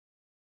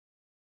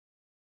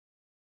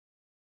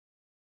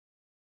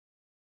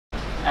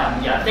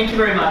Yeah, thank you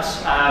very much.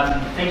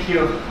 Thank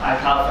you,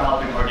 Kyle, for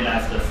helping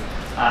organize this.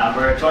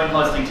 We're joint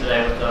hosting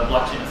today with the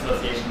Blockchain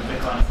Association, the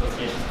Bitcoin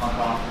Association of Hong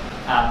Kong.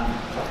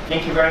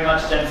 Thank you very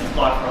much, Genesis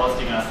Block, for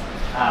hosting us.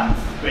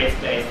 This is a great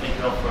space. Thank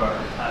you all for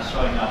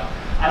showing up.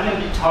 I'm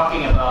going to be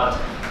talking about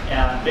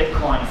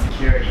Bitcoin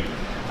security.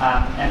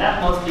 And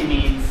that mostly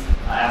means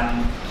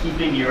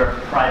keeping your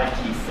private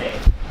keys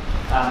safe.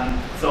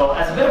 So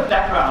as a bit of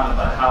background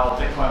about how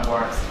Bitcoin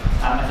works,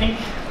 I think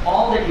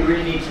all that you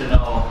really need to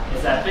know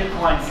is that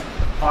Bitcoins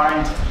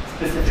aren't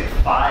specific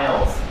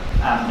files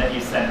that you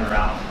send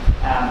around.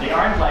 They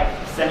aren't like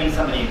sending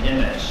somebody an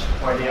image,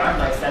 or they aren't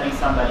like sending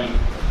somebody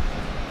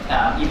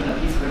even a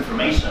piece of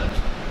information,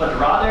 but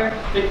rather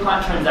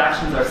Bitcoin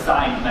transactions are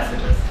signed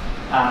messages.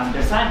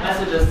 They're signed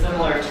messages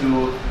similar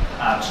to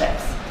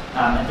checks,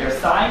 and they're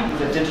signed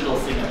with a digital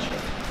signature.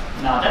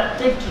 Now that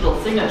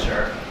digital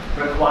signature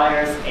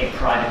requires a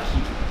private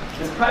key.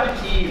 This private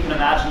key you can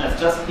imagine as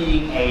just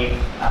being a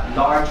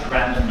large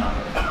random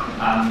number.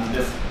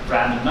 This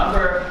random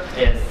number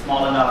is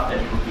small enough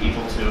that you would be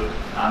able to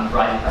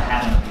write it by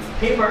hand on a piece of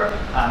paper.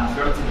 It's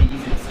relatively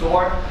easy to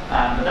store,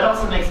 but that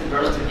also makes it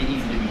relatively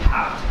easy to be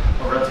hacked,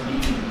 or relatively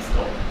easy to be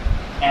stolen.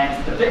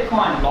 And the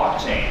Bitcoin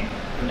blockchain,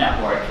 the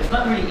network, is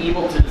not really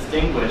able to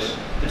distinguish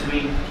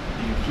between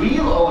the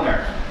real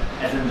owner,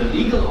 as in the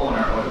legal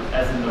owner, or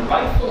as in the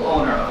rightful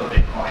owner of a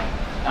Bitcoin,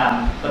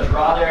 but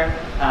rather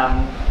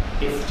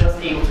it's just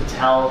able to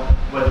tell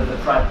whether the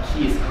private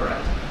key is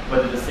correct,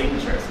 whether the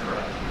signature is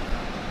correct.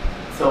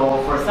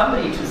 So for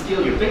somebody to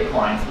steal your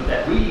Bitcoins, what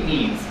that really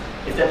means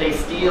is that they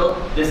steal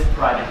this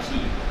private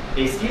key.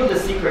 They steal the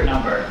secret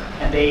number,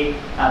 and they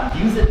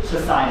use it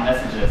to sign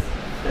messages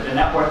that the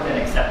network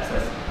then accepts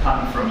as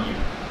coming from you.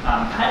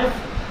 Kind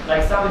of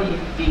like somebody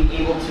being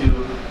able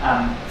to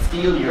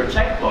steal your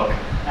checkbook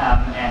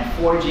and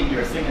forging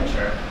your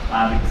signature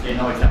because they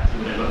know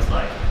exactly what it looks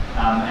like.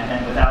 And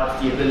then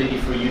without the ability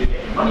for you to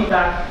get your money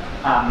back,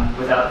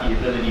 without the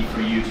ability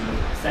for you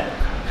to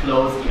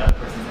close the other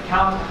person's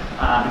account,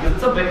 because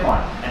it's a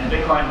Bitcoin, and in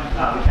Bitcoin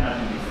we cannot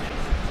do these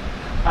things.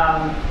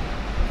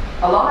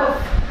 A lot of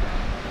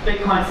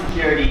Bitcoin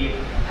security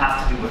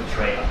has to do with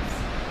trade-offs.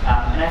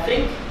 And I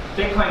think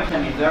Bitcoin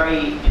can be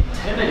very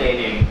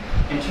intimidating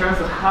in terms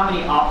of how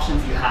many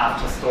options you have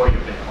to store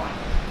your Bitcoin.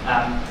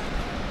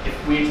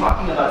 If we're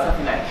talking about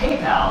something like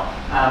PayPal,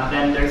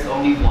 then there's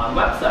only one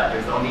website.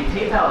 There's only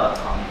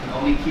PayPal.com. You can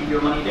only keep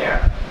your money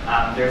there.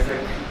 There's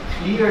a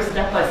clear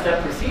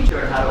step-by-step procedure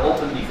on how to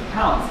open these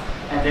accounts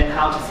and then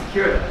how to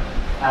secure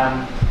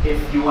them.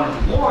 If you want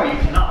to do more, you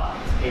cannot,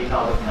 because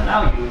PayPal doesn't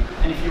allow you.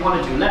 And if you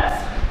want to do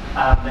less,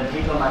 then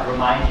PayPal might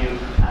remind you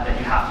that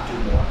you have to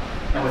do more.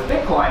 And with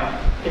Bitcoin,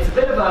 it's a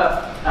bit of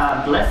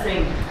a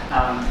blessing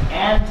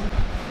and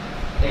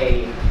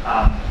a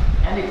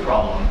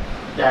problem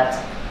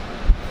that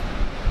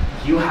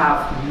you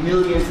have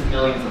millions and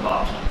millions of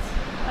options.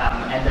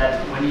 And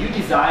that when you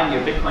design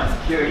your Bitcoin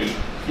security,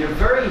 you're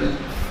very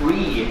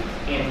free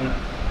in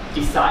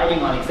deciding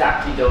on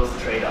exactly those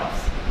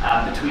trade-offs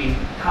between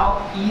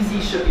how easy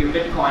should your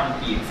Bitcoin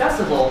be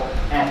accessible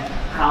and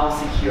how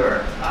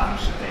secure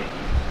should they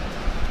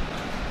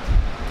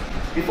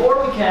be.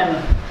 Before we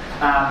can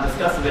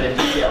discuss a bit in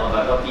detail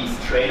about what these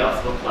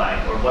trade-offs look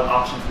like or what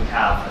options we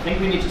have, I think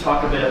we need to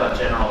talk a bit about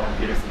general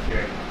computer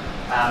security.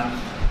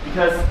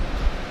 Because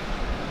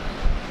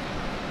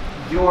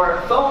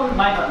your phone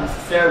might not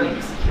necessarily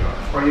be secure,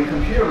 or your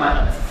computer might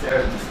not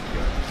necessarily be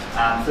secure.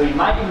 So you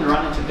might even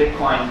run into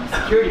Bitcoin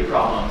security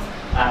problems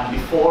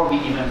before we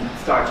even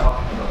start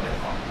talking about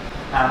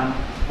Bitcoin.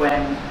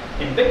 When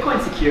in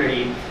Bitcoin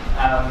security,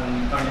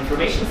 or in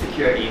information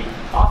security,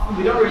 often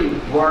we don't really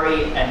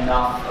worry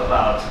enough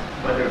about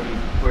whether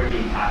we're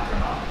being hacked or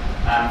not.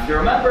 If you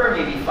remember,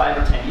 maybe 5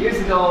 or 10 years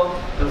ago,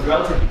 it was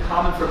relatively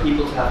common for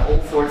people to have all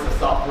sorts of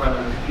software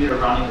on their computer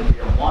running that they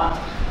don't want.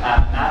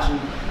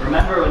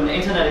 Remember when the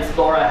Internet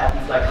Explorer had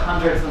these like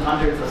hundreds and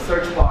hundreds of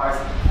search bars,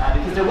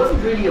 because there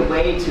wasn't really a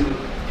way to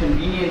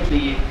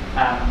conveniently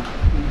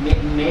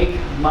make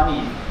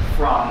money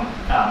from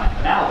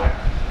malware.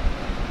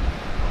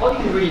 All you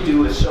can really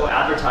do is show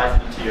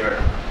advertisement to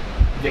your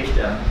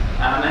victim,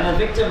 and a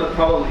victim would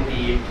probably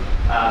be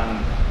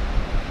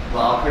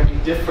pretty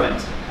different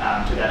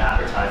to that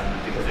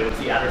advertisement, because they would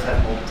see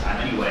advertisement all the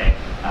time anyway,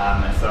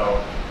 and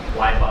so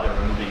why bother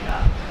removing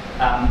that?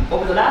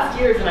 Over the last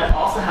years, and I've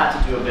also had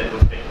to do a bit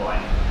with Bitcoin,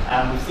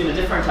 we've seen a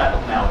different type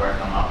of malware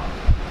come up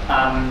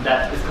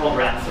that is called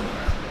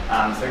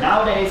ransomware. So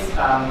nowadays,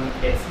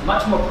 it's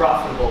much more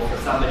profitable for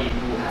somebody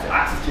who has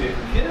access to your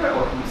computer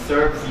or who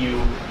serves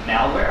you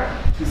malware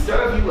to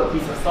serve you a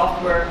piece of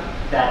software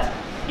that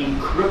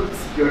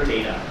encrypts your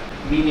data,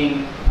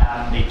 meaning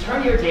they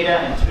turn your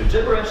data into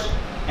gibberish,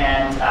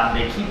 and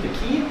they keep the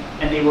key,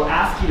 and they will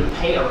ask you to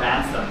pay a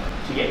ransom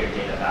to get your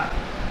data back.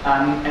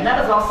 And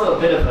that is also a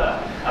bit of a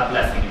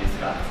blessing in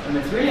disguise. And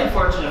it's really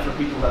unfortunate for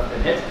people who have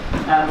been hit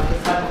with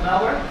this type of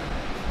malware,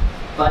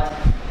 but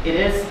it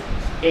is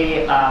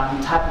a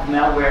type of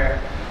malware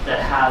that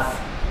has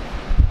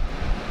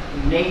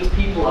made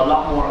people a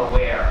lot more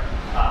aware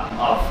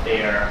of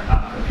their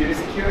computer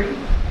security,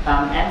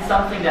 and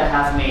something that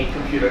has made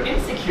computer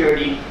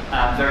insecurity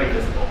very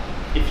visible.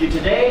 If you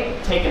today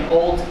take an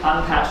old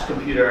unpatched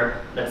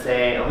computer, let's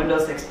say a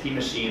Windows XP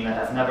machine that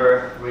has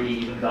never really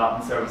even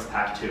gotten Service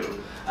Pack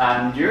 2,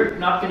 you're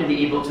not going to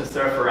be able to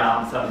surf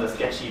around some of the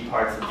sketchy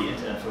parts of the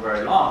internet for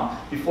very long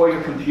before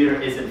your computer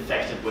is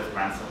infected with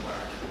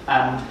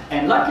ransomware.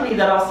 And luckily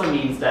that also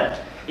means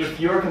that if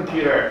your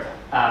computer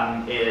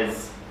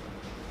is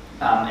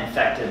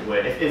infected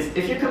with,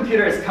 if your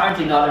computer is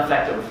currently not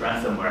infected with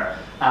ransomware,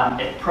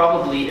 it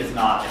probably is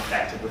not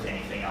infected with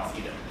anything else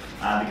either.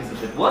 Because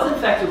if it was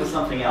infected with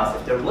something else,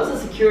 if there was a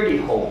security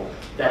hole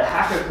that a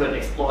hacker could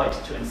exploit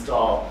to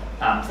install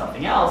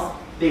something else,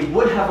 they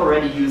would have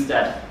already used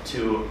that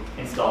to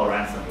install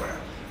ransomware.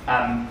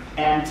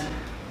 And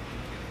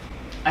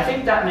I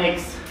think that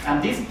makes,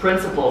 these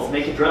principles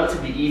make it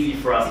relatively easy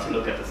for us to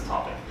look at this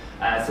topic.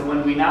 So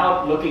when we're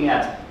now looking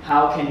at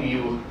how can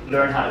you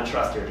learn how to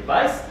trust your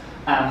device,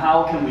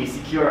 how can we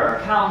secure our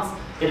accounts,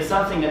 it is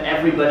something that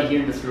everybody here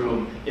in this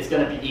room is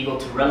going to be able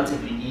to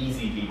relatively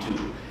easily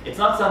do. It's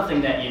not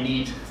something that you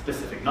need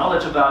specific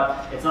knowledge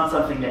about. It's not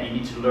something that you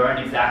need to learn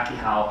exactly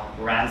how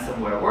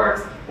ransomware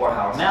works, or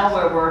how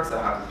malware works, or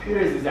how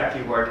computers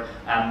exactly work.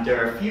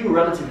 There are a few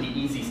relatively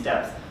easy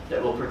steps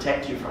that will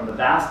protect you from the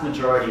vast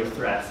majority of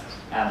threats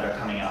that are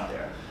coming out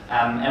there.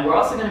 And we're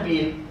also going to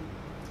be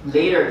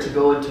later to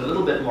go into a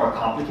little bit more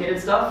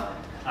complicated stuff,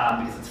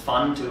 because it's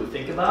fun to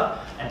think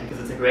about, and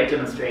because it's a great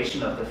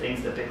demonstration of the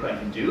things that Bitcoin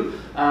can do.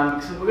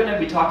 So we're going to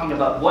be talking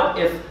about what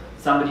if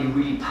somebody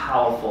really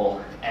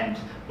powerful and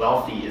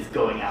wealthy is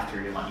going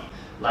after your money,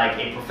 like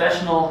a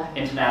professional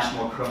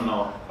international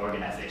criminal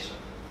organization.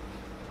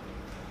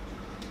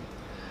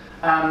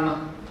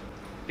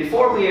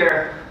 Before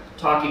we're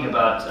talking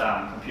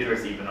about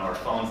computers even, or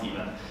phones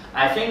even,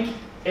 I think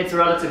it's a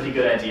relatively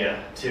good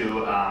idea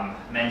to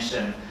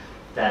mention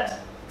that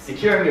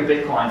securing your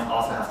Bitcoins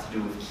also has to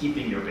do with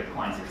keeping your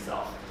Bitcoins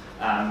yourself.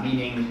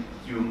 Meaning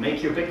you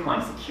make your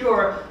Bitcoin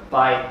secure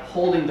by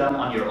holding them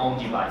on your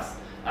own device.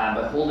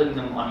 By holding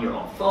them on your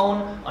own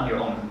phone, on your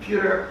own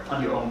computer,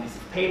 on your own piece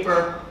of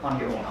paper, on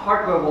your own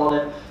hardware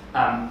wallet,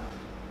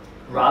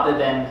 rather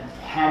than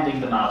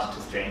handing them out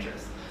to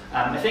strangers.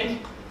 I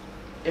think,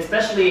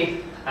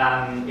 especially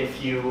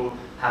if you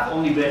have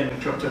only been in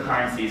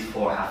cryptocurrencies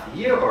for half a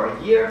year, or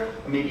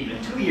maybe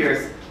even 2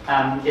 years,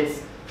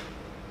 it's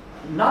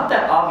not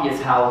that obvious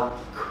how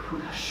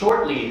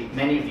shortly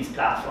many of these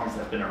platforms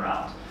have been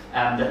around.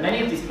 That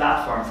many of these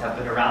platforms have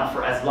been around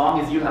for as long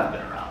as you have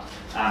been around.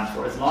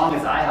 For as long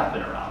as I have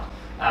been around,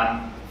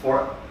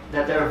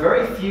 that there are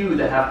very few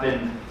that have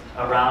been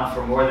around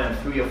for more than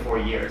 3 or 4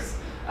 years.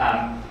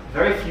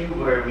 Very few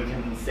where we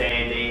can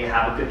say they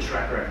have a good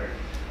track record.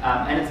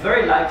 And it's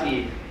very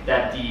likely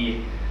that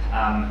the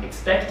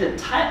expected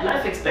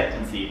life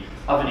expectancy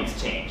of an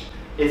exchange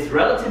is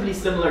relatively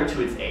similar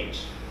to its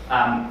age.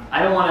 I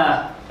don't want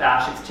to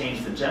bash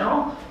exchanges in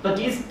general, but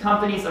these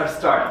companies are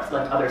startups,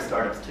 like other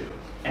startups too,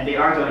 and they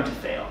are going to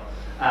fail.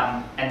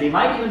 And they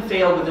might even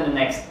fail within the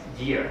next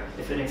year.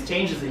 If an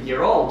exchange is a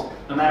year old,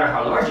 no matter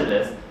how large it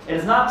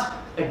is not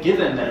a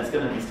given that it's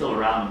going to be still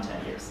around in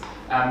 10 years.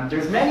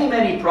 There's many,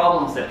 many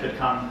problems that could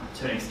come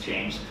to an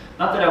exchange.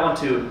 Not that I want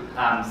to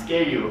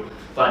scare you,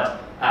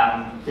 but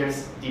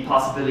there's the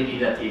possibility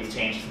that the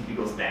exchange simply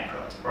goes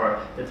bankrupt, or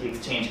that the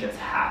exchange gets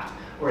hacked,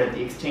 or that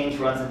the exchange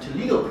runs into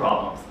legal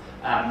problems,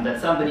 that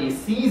somebody is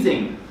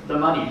seizing the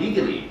money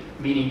legally,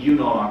 meaning you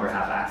no longer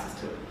have access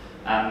to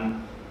it.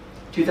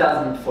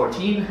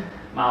 2014,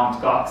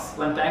 Mt. Gox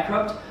went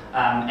bankrupt,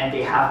 and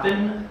they have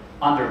been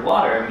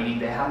underwater, meaning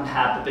they haven't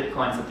had the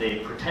Bitcoins that they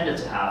pretended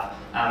to have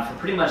for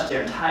pretty much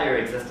their entire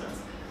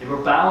existence. They were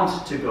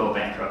bound to go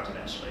bankrupt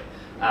eventually.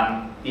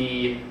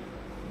 The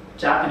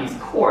Japanese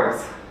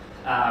courts,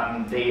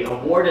 they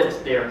awarded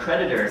their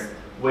creditors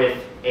with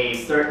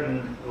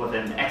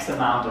an X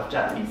amount of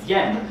Japanese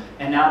yen,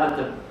 and now that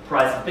the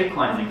price of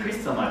Bitcoin has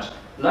increased so much,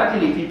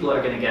 luckily people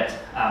are going to get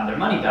their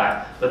money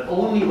back, but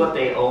only what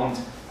they owned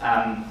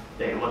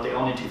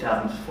in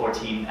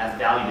 2014 as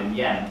valued in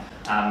yen,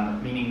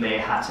 meaning they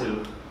had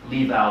to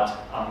leave out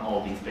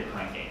all these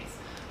Bitcoin gains.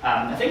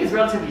 I think it's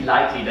relatively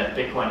likely that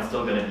Bitcoin is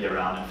still going to be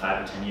around in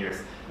 5 or 10 years,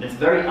 and it's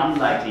very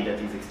unlikely that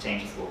these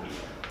exchanges will be.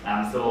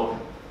 So,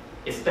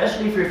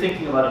 especially if you're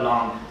thinking about a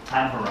long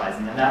time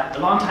horizon, and that a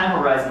long time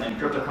horizon in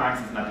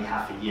cryptocurrencies might be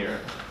half a year,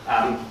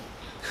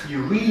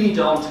 you really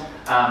don't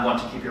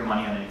want to keep your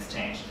money on an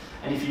exchange.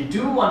 And if you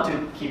do want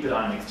to keep it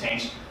on an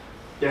exchange,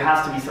 there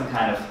has to be some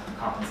kind of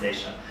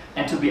compensation.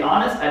 And to be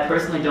honest, I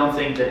personally don't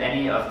think that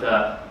any of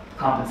the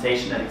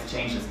compensation that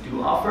exchanges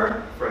do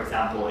offer, for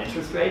example,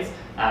 interest rates,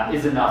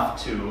 is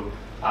enough to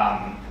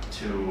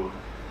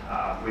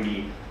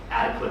really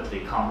adequately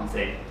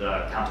compensate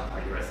the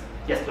counterparty risk.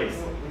 Yes, please.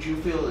 Would you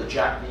feel the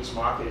Japanese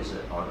market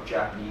or the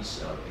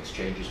Japanese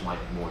exchanges might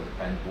be more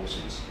dependable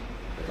since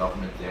the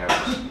government there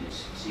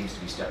seems to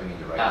be stepping in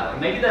the right direction?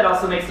 Maybe that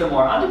also makes them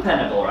more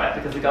undependable, right?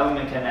 Because the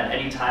government can at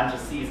any time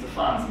just seize the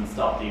funds and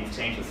stop the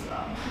exchanges.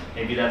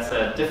 Maybe that's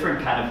a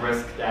different kind of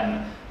risk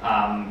than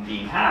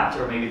being hacked,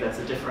 or maybe that's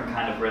a different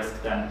kind of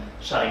risk than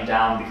shutting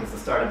down because the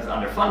startup is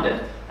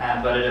underfunded,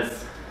 but it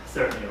is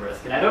certainly a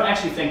risk. And I don't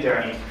actually think there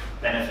are any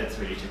benefits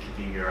really to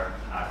keeping your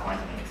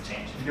coins in an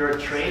exchange. If you're a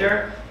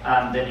trader,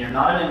 then you're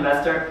not an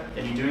investor,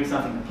 then you're doing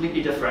something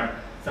completely different,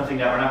 something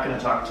that we're not going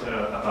to talk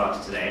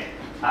about today.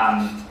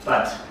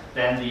 But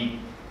then the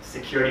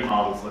security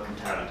models look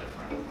entirely different.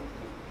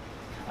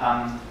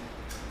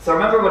 So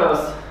remember what I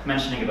was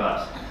mentioning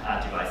about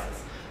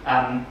devices.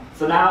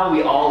 So now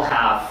we all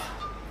have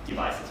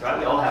devices, right?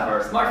 We all have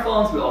our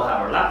smartphones, we all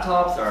have our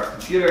laptops, our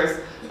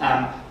computers.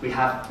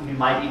 We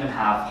might even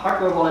have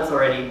hardware wallets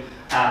already,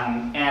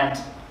 and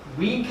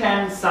we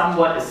can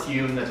somewhat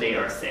assume that they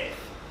are safe.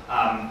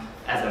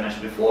 As I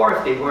mentioned before,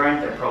 if they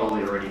weren't, they'd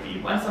probably already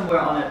went somewhere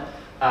on it.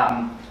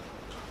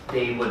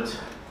 They would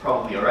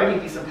probably already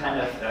be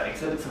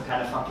exhibit some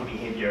kind of funky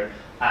behavior.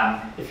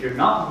 If you're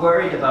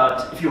worried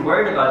about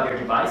your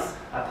device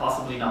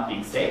possibly not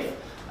being safe,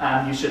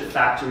 you should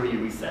factory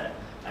reset it.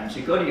 You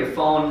should go to your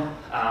phone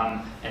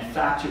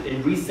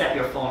and reset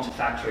your phone to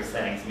factory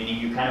settings, meaning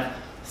you kind of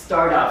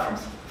start out from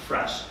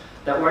fresh.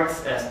 That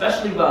works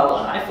especially well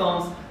on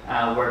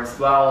iPhones, works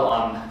well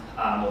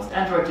on most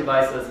Android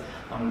devices.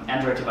 On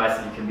Android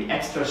devices, you can be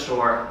extra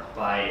sure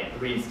by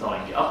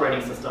reinstalling the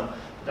operating system.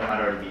 That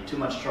might already be too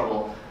much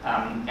trouble.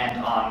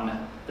 And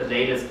on the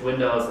latest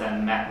Windows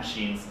and Mac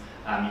machines,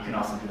 you can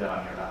also do that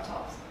on your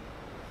laptops.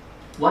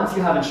 Once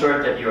you have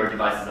ensured that your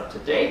device is up to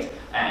date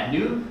and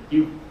new,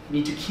 you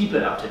need to keep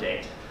it up to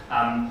date.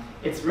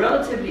 It's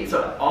relatively,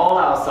 so all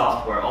our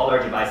software, all our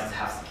devices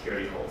have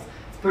security holes.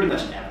 It's pretty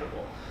much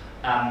inevitable.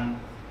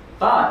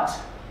 But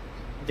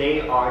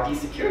these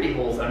security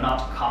holes are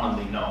not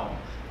commonly known,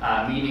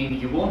 meaning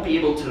you won't be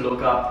able to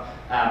look up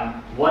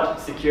what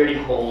security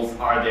holes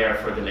are there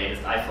for the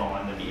latest iPhone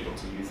and then be able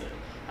to use it.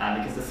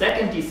 Because the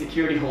second these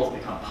security holes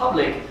become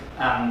public,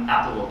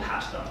 Apple will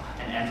patch them,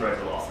 and Android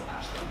will also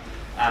patch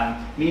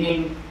them.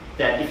 Meaning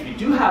that if you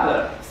do have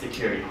a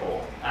security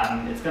hole,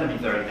 it's going to be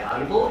very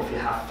valuable if you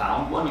have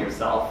found one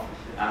yourself.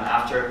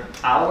 After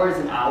hours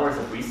and hours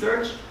of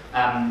research,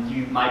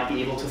 you might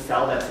be able to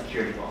sell that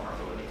security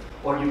vulnerability,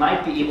 or you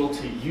might be able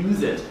to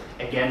use it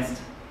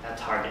against a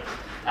target.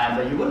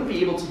 But you wouldn't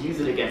be able to use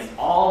it against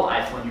all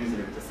iPhone users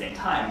at the same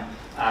time,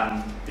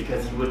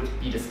 because you would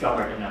be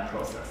discovered in that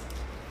process.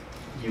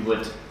 You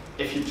would,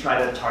 if you try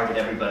to target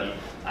everybody,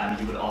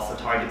 you would also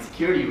target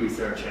security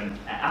research and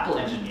Apple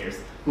engineers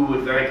who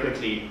would very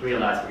quickly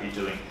realize what you're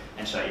doing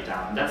and shut you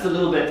down. And that's a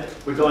little bit,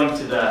 we're going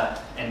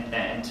to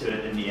into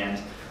it in the end.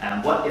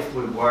 What if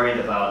we're worried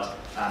about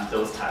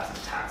those types of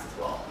attacks as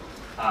well?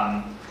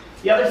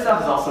 The other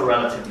stuff is also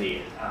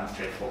relatively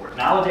straightforward.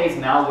 Nowadays,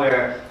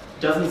 malware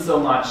doesn't so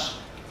much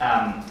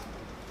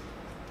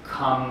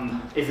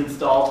is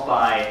installed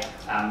by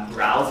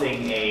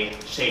browsing a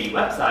shady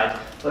website,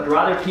 but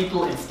rather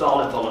people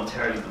install it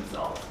voluntarily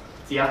themselves.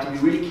 So you have to be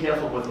really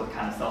careful with what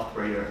kind of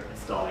software you're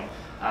installing,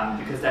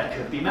 because that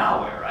could be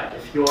malware, right?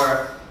 If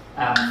you're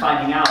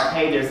finding out,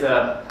 hey, there's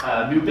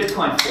a new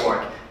Bitcoin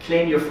fork,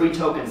 claim your free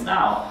tokens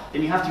now,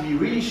 then you have to be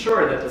really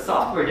sure that the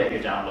software that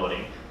you're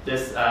downloading,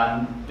 this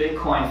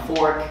Bitcoin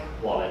fork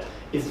wallet,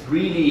 is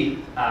really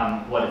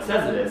what it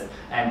says it is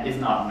and is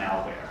not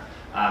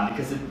malware.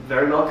 Because it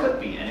very well could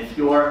be. And if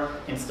you're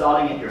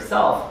installing it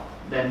yourself,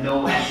 then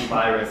no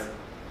antivirus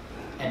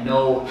and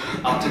no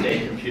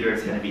up-to-date computer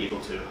is going to be able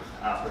to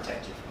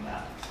protect you from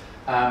that.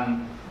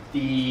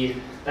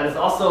 That is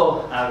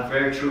also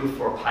very true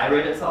for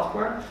pirated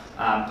software.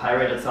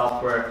 Pirated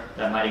software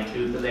that might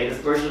include the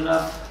latest version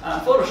of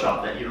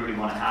Photoshop that you really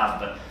want to have,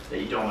 but that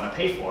you don't want to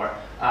pay for.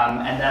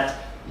 And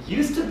that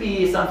used to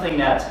be something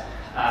that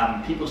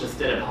people just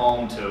did at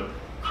home to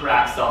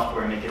crack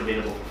software and make it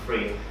available for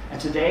free. And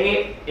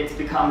today, it's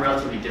become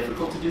relatively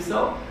difficult to do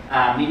so,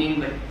 meaning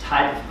the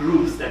type of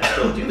groups that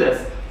still do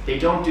this, they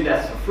don't do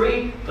that for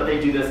free, but they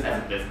do this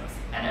as a business.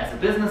 And as a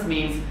business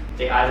means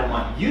they either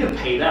want you to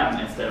pay them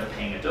instead of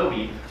paying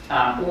Adobe,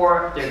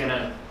 or they're going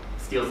to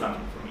steal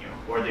something from you,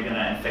 or they're going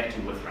to infect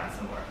you with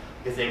ransomware,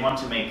 because they want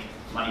to make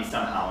money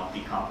somehow and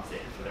be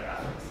compensated for their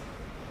efforts.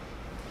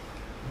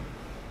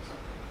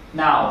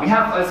 Now, we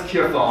have a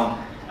secure phone,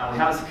 and we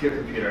have a secure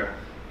computer.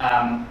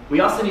 We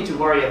also need to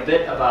worry a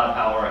bit about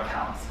our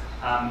accounts.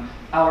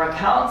 Our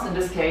accounts in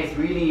this case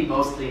really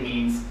mostly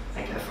means,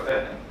 like,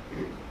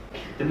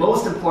 the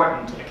most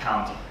important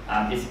account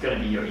is going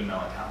to be your email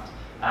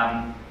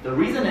account. The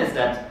reason is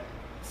that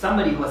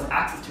somebody who has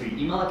access to your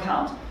email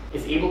account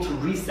is able to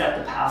reset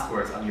the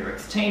passwords on your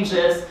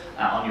exchanges,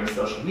 on your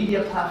social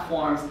media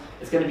platforms.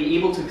 It's going to be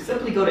able to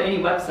simply go to any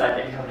website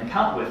that you have an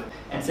account with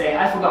and say,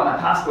 I forgot my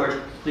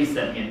password, please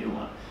send me a new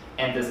one.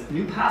 And this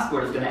new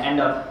password is going to end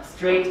up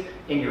straight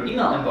in your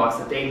email inbox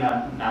that they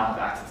now have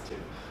access to.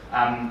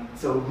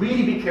 So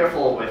really be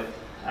careful with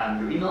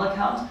your email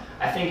account.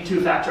 I think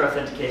two-factor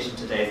authentication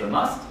today is a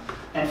must.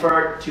 And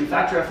for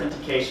two-factor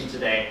authentication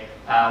today,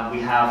 we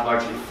have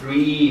largely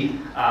three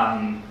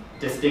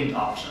distinct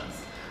options.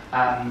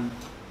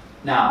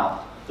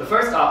 Now, the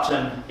first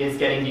option is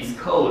getting these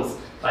codes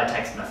by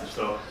text message.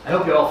 So I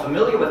hope you're all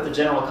familiar with the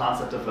general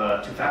concept of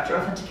two-factor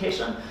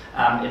authentication.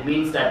 It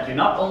means that you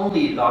not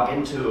only log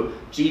into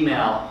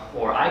Gmail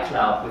or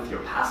iCloud with your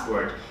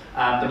password,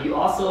 but you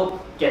also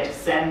get to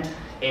send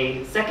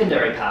a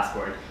secondary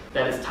password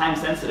that is time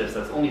sensitive,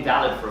 so it's only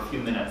valid for a few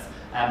minutes,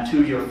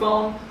 to your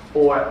phone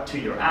or to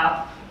your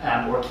app,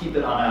 or keep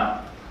it on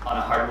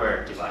a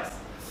hardware device.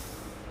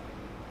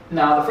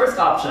 Now, the first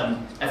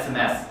option,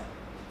 SMS,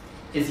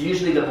 is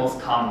usually the most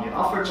commonly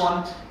offered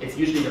one. It's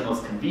usually the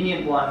most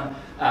convenient one,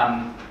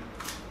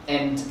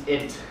 and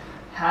it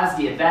has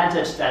the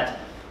advantage that,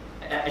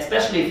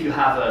 especially if you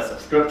have a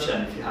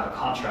subscription, if you have a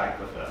contract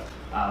with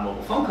a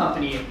mobile phone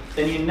company,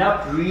 then you're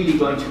not really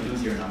going to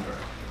lose your number.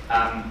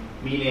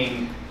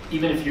 Meaning,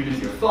 even if you lose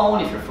your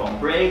phone, if your phone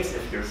breaks,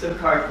 if your SIM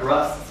card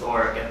rusts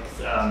or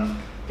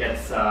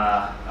gets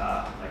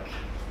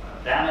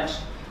damaged,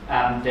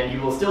 then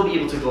you will still be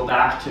able to go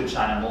back to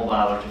China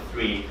Mobile or to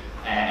 3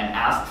 and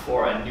ask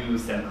for a new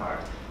SIM card.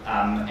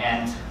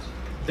 And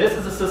this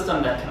is a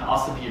system that can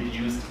also be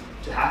abused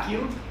to hack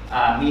you,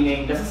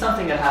 meaning this is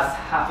something that has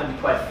happened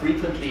quite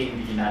frequently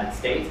in the United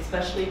States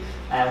especially,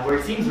 where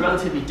it seems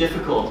relatively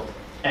difficult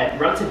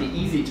and relatively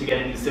easy to get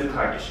a new SIM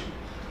card issued.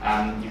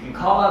 You can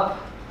call up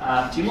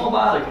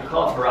T-Mobile, you can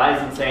call up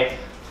Verizon and say,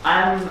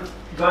 I'm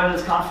going to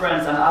this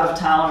conference, I'm out of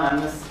town, I'm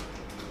in this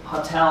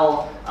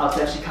hotel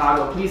outside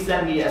Chicago, please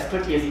send me as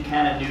quickly as you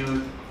can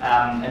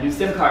a new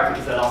SIM card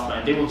because I lost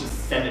mine. They will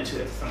just send it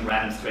to some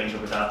random stranger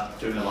without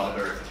doing a lot of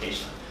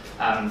verification.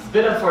 It's a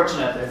bit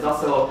unfortunate. There's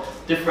also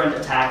different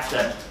attacks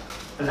that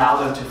allow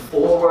them to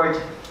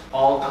forward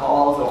all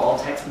calls or all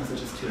text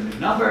messages to a new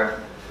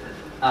number.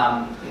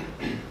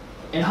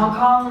 In Hong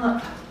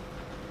Kong,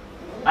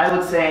 I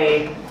would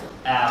say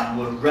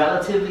we're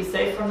relatively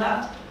safe from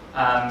that.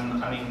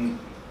 I mean,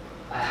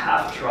 I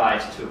have tried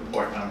to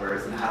port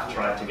numbers and have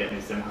tried to get new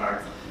SIM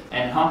cards.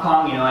 And in Hong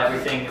Kong, you know,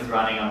 everything is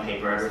running on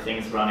paper, everything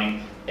is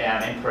running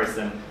in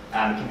person. It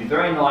can be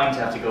very annoying to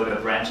have to go to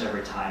a branch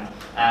every time.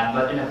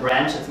 But in a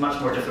branch, it's much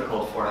more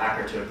difficult for a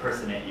hacker to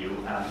impersonate you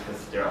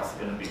because they're also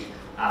going to be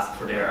asked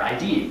for their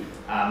ID.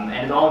 And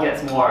it all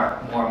gets more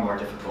and more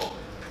difficult.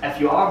 If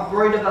you are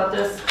worried about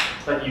this,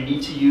 but you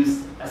need to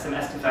use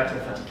SMS two-factor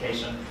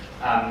authentication,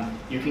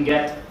 you can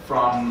get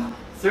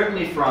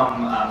certainly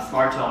from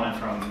SmartTone and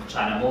from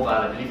China Mobile,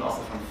 I believe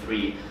also from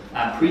 3,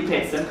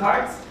 prepaid SIM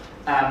cards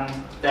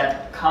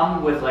that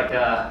come with like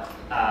a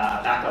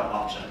backup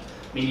option.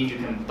 Meaning you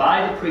can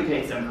buy the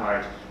prepaid SIM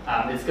card,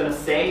 it's going to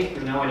say,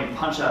 you know, when you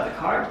punch out the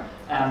card,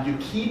 you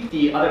keep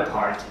the other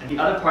part, and the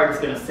other part is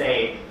going to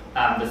say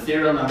the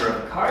serial number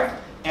of the card,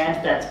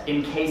 and that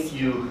in case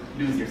you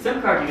lose your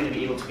SIM card, you're going to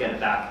be able to get it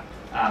back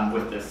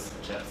with this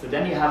chip. So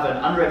then you have an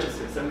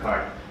unregistered SIM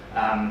card,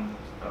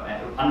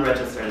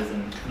 unregistered as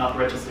in not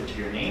registered to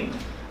your name.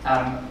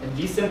 And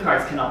these SIM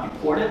cards cannot be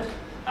ported,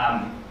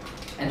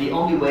 and the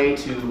only way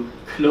to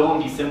clone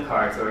these SIM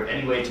cards, or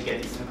any way to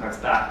get these SIM cards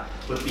back,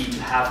 would be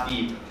to have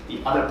the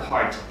other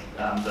part,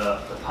 the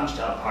punched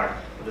out part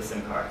of the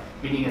SIM card.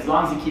 Meaning as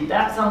long as you keep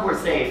that somewhere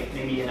safe,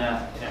 maybe in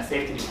a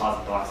safety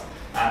deposit box,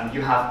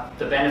 you have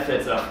the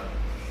benefits of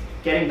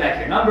getting back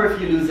your number if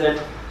you lose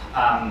it,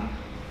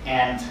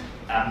 and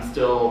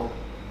still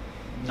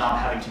not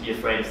having to be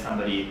afraid of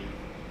somebody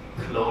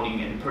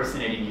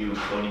impersonating you,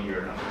 cloning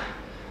your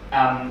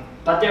number.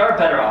 But there are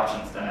better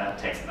options than a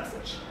text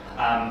message.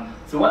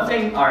 So one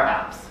thing are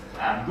apps.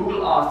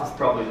 Google Auth is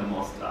probably the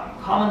most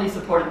commonly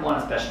supported one,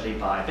 especially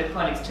by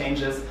Bitcoin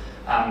exchanges,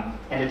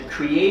 and it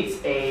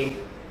creates a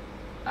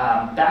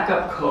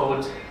backup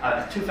code,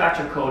 a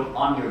two-factor code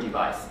on your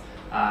device.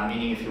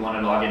 Meaning if you want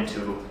to log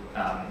into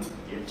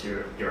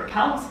your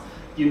accounts,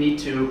 you need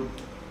to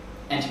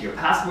enter your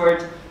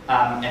password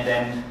and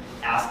then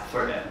ask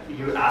for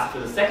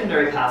the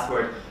secondary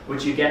password,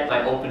 which you get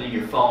by opening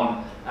your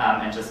phone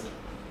and just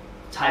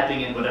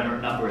typing in whatever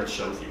number it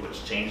shows you,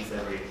 which changes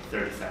every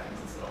 30 seconds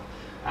or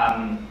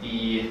so.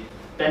 The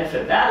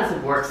benefit of that is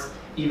it works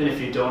even if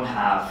you don't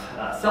have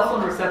cell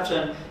phone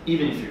reception,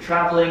 even if you're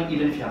traveling,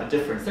 even if you have a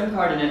different SIM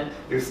card in it,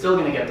 you're still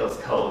going to get those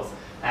codes.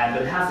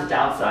 But it has the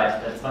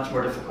downside that it's much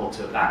more difficult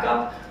to back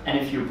up, and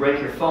if you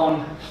break your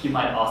phone, you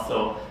might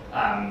also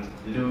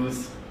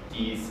lose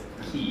these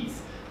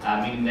keys.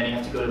 Meaning then you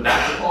have to go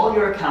back to all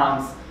your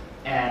accounts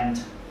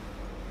and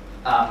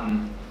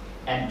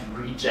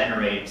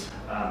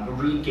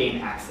regain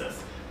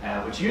access,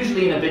 which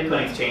usually in a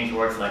Bitcoin exchange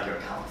works like your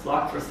account's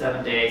locked for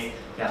 7 days,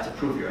 you have to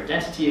prove your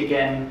identity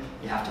again,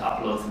 you have to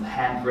upload some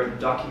handwritten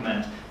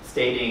document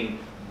stating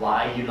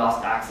why you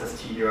lost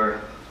access to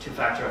your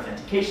two-factor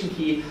authentication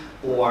key,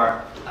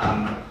 or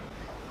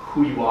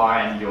who you are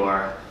and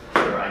your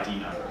ID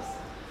numbers.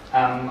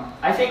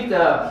 I think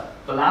the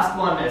last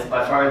one is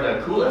by far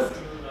the coolest.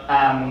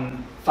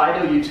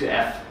 FIDO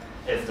U2F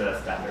is the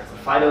standard. So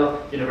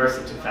FIDO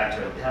Universal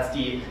Two-Factor.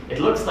 It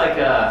looks like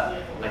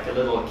a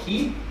little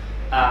key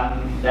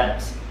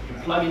that you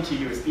plug into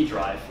your USB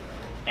drive,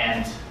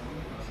 and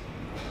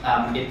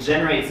it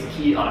generates the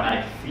key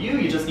automatically for you.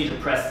 You just need to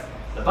press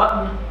the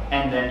button,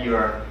 and then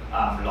you're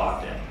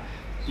logged in.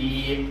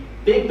 The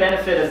big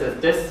benefit is that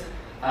this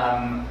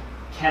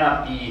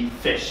cannot be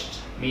phished,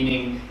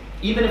 meaning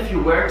even if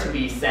you were to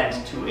be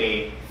sent to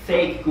a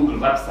fake Google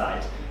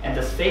website, and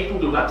this fake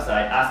Google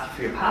website asks you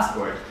for your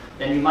password,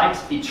 then you might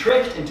be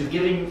tricked into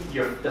giving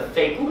the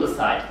fake Google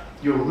site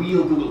your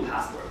real Google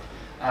password.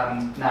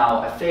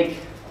 Now,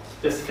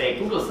 this fake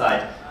Google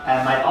site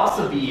might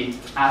also be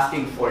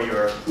asking for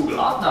your Google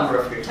auth number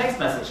or for your text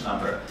message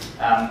number,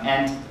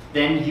 and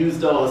then use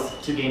those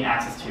to gain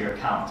access to your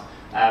account.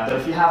 But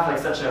if you have like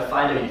such a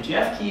FIDO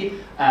UTF key,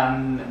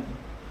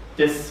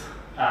 this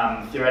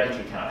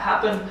theoretically cannot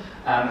happen.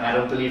 I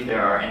don't believe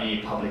there are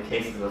any public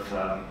cases of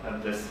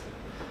this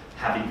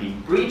having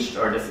been breached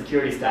or the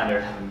security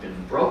standard having been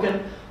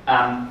broken,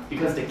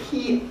 because the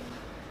key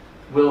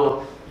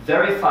will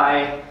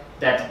verify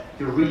that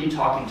you're really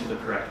talking to the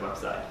correct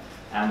website,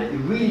 and that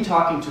you're really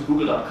talking to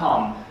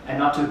google.com and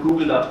not to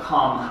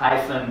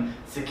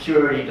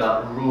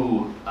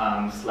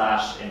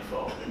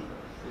google.com-security.ru/info.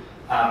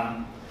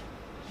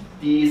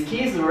 These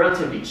keys are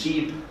relatively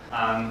cheap.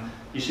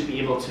 You should be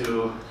able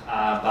to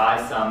buy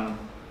some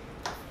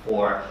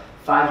for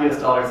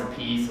 $5 a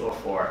piece or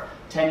for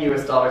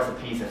 $10 a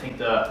piece. I think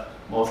the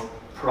most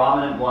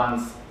prominent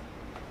ones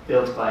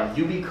built by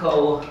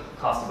Yubico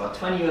cost about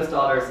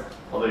 $20,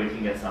 although you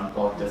can get some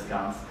bulk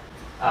discounts.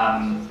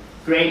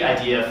 Great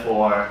idea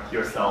for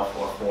yourself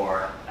or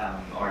for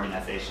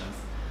organizations.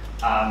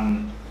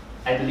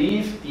 I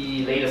believe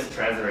the latest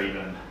Trezor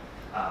even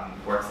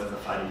works as a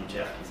FIDO UTF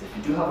key. So if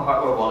you do have a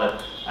hardware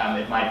wallet,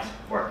 it might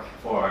work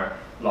for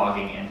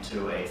logging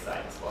into a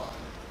site as well.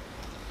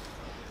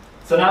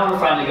 So now we're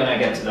finally going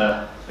to get to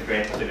the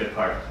good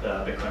part,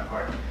 the Bitcoin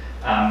part.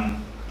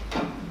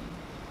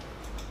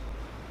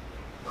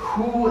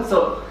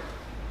 So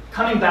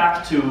coming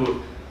back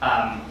to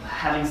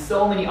having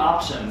so many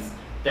options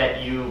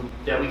that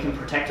we can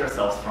protect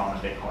ourselves from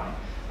in Bitcoin,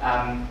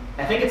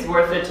 I think it's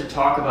worth it to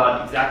talk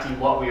about exactly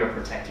what we are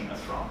protecting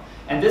us from.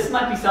 And this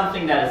might be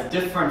something that is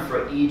different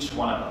for each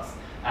one of us.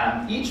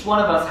 Each one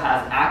of us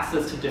has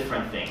access to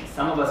different things.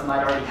 Some of us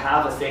might already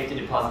have a safety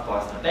deposit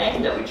box in a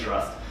bank that we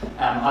trust.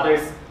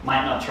 Others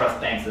might not trust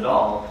banks at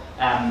all.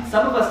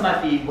 Some of us might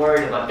be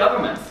worried about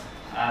governments.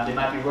 They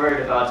might be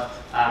worried about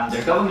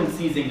their government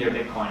seizing their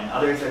Bitcoin, and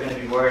others are going to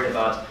be worried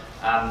about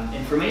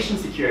information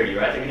security,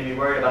 right? They're going to be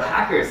worried about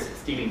hackers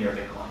stealing their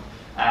Bitcoin.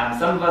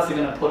 Some of us are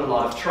going to put a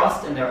lot of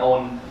trust in their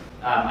own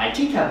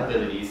IT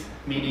capabilities,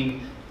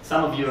 meaning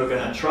some of you are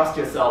going to trust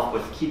yourself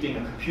with keeping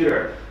a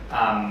computer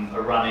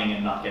running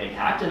and not getting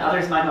hacked, and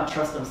others might not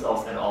trust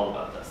themselves at all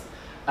about this.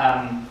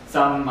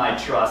 Some might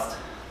trust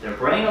their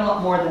brain a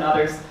lot more than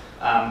others,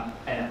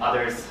 and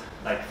others,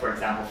 like for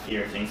example,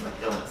 fear things like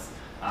illness,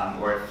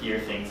 or fear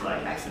things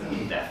like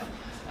accidental death.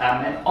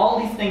 And all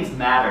these things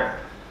matter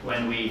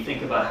when we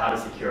think about how to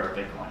secure our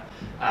Bitcoin,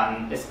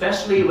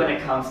 especially when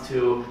it comes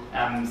to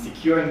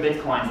securing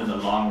Bitcoins in the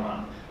long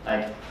run.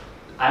 Like,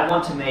 I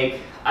want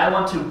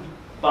to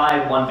buy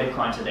one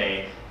Bitcoin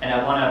today, and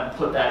I want to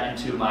put that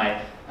into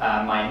my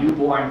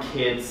newborn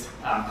kid's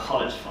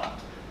college fund,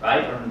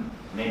 right? Or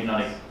maybe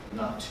not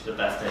the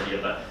best idea,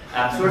 but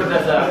sort of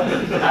as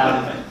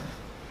a,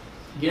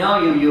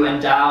 you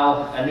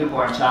endow a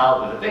newborn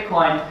child with a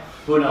Bitcoin.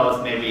 Who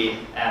knows? Maybe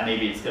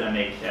it's going to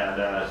make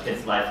the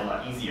kid's life a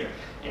lot easier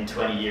in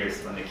 20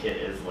 years when the kid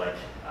is like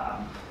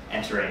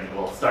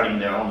starting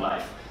their own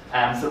life.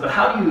 But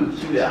how do you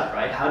do that,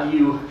 right? How do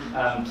you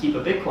keep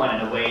a Bitcoin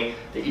in a way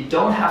that you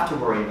don't have to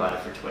worry about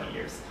it for 20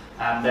 years?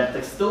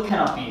 That still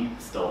cannot be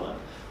stolen.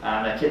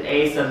 That kid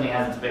A suddenly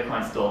has its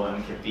Bitcoin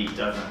stolen, kid B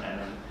doesn't, and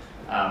then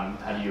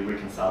how do you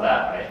reconcile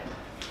that,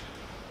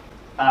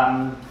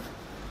 right?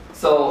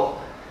 So,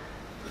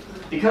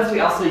 because we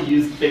also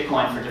use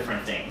Bitcoin for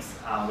different things,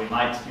 we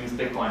might use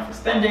Bitcoin for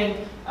spending,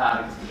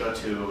 because we go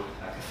to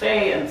a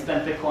cafe and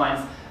spend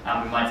Bitcoins.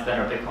 We might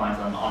spend our Bitcoins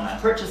on online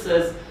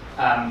purchases,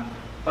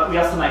 but we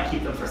also might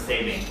keep them for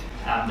saving.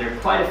 There are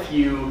quite a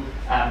few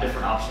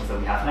different options that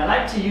we have. And I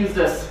like to use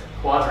this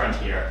quadrant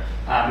here,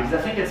 because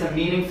I think it's a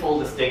meaningful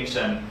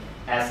distinction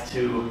as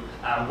to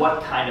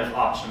what kind of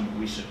option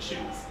we should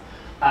choose.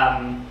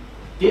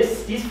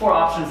 These four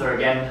options are,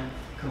 again,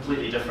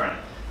 completely different.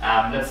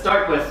 Let's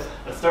start with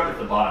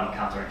the bottom,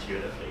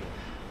 counterintuitively.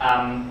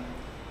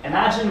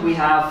 Imagine we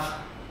have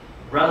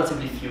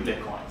relatively few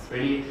Bitcoins,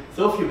 really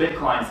so few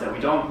Bitcoins that we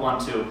don't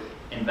want to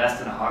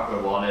invest in a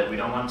hardware wallet, we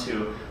don't want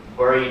to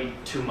worry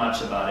too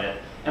much about it,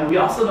 and we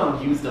also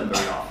don't use them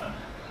very often.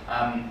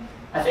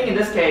 I think in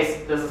this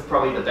case, this is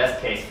probably the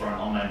best case for an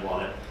online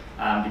wallet,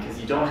 because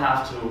you don't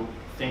have to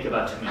think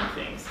about too many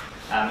things.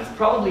 It's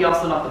probably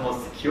also not the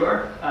most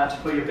secure to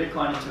put your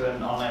Bitcoin into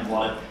an online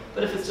wallet,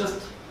 but if it's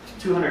just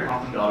 200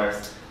 Hong Kong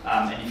dollars,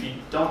 and if you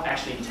don't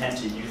actually intend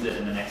to use it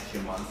in the next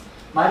few months,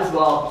 might as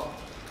well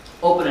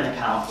open an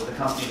account with a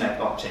company like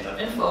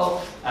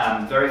blockchain.info,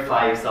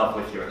 verify yourself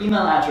with your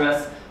email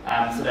address,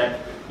 so that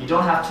you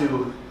don't have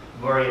to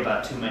worry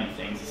about too many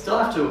things. You still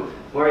have to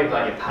worry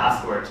about your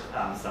password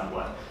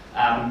somewhat,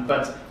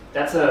 but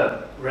that's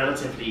a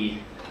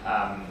relatively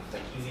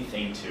easy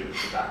thing to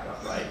back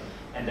up, right?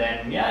 And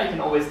then, yeah, you can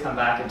always come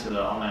back into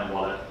the online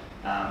wallet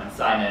and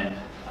sign in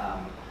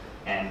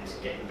and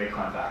get the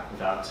Bitcoin back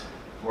without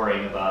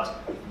worrying about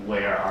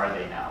where are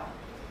they now.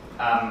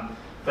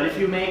 But if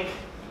you make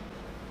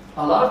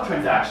a lot of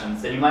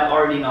transactions, then you might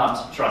already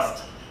not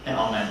trust an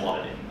online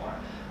wallet anymore.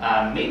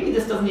 Maybe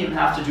this doesn't even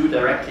have to do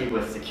directly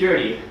with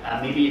security.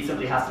 Maybe it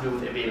simply has to do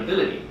with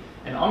availability.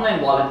 An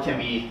online wallet can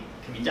be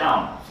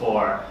down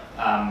for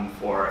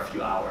a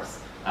few hours.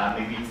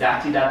 Maybe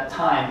exactly that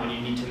time when you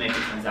need to make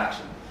a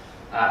transaction.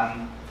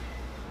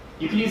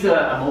 You can use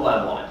a mobile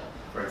wallet,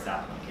 for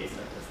example, in a case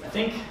like this. I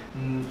think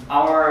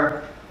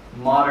our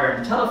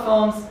modern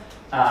telephones,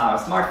 our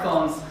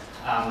smartphones,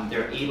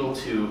 they're able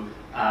to,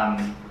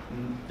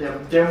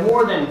 they're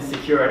more than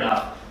secure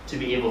enough to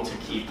be able to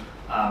keep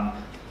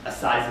a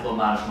sizable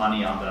amount of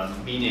money on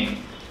them, meaning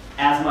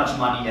as much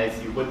money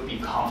as you would be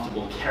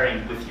comfortable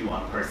carrying with you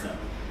on person.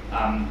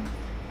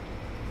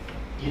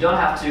 You don't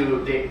have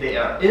to,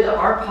 there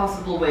are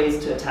possible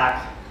ways to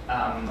attack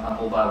a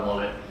mobile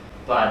wallet,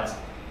 but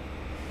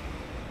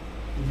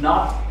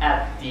not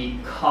at the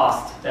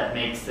cost that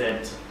makes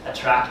it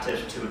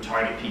attractive to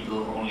target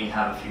people who only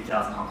have a few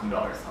thousand Hong Kong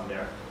dollars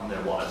on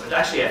their wallet, which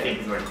actually I think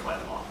is already quite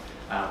a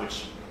lot,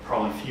 which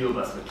probably few of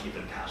us would keep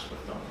in cash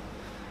with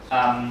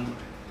them.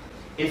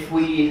 If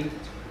we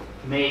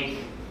make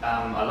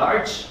a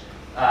large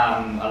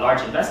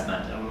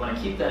investment and we want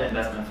to keep that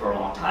investment for a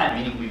long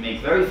time, meaning we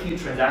make very few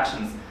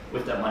transactions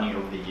with that money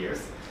over the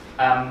years,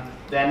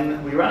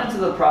 then we run into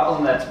the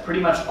problem that pretty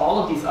much all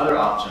of these other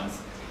options,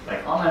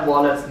 like online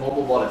wallets,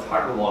 mobile wallets,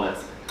 hardware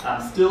wallets,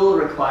 still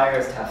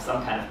requires to have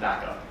some kind of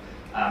backup.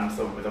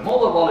 So with a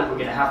mobile wallet, we're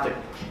going to have the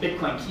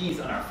Bitcoin keys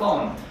on our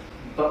phone,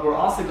 but we're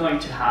also going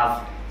to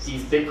have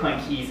these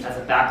Bitcoin keys as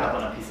a backup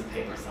on a piece of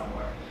paper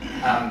somewhere.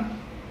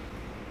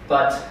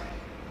 But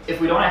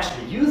if we don't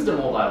actually use the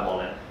mobile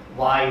wallet,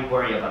 why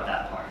worry about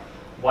that part?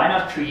 Why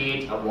not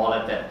create a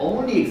wallet that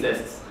only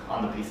exists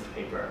on the piece of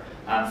paper,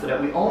 so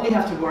that we only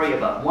have to worry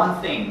about one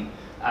thing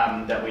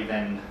that we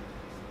then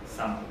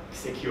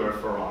secure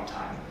for a long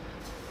time?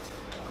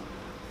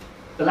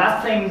 The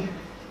last thing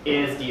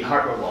is the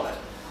hardware wallet.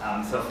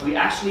 So if we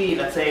actually,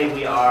 let's say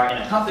we are in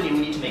a company, we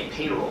need to make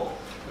payroll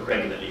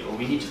regularly, or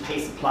we need to pay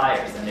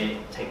suppliers and they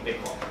take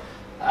Bitcoin,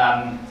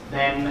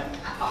 then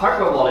a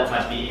hardware wallet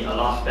might be a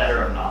lot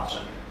better of an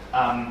option.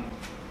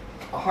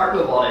 A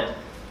hardware wallet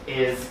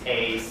is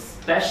a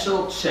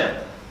special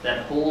chip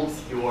that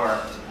holds your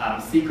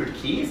secret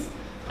keys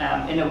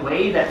in a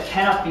way that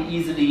cannot be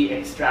easily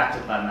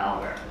extracted by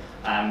malware.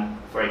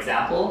 For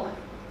example,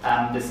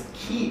 this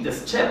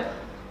chip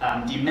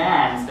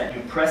demands that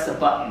you press a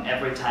button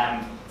every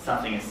time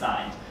something is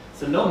signed.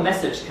 So no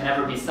message can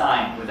ever be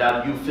signed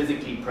without you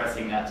physically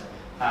pressing that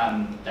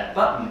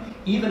button,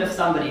 even if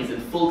somebody is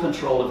in full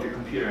control of your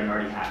computer and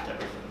already hacked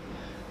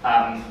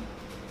everything.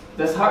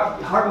 This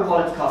hardware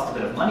wallets cost a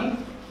bit of money.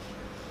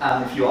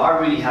 If you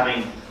are really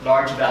having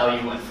large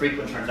value and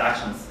frequent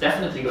transactions, it's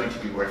definitely going to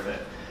be worth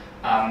it.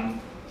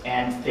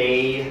 And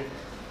they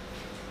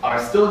are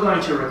still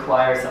going to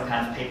require some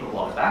kind of paper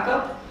wallet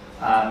backup,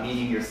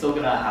 meaning you're still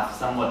going to have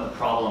somewhat the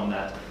problem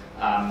that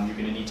you're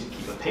going to need to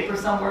keep a paper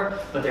somewhere,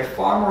 but they're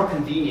far more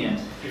convenient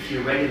if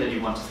you regularly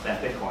want to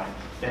spend Bitcoin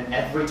than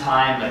every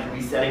time, like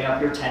resetting up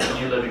your tent in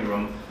your living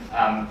room,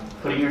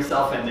 putting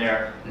yourself in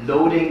there,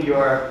 loading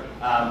your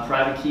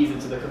private keys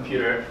into the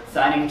computer,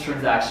 signing a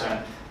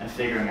transaction, and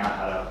figuring out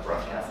how to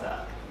broadcast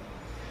that.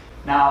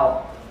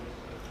 Now,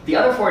 the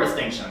other four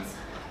distinctions,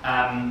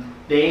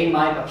 they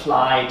might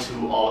apply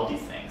to all of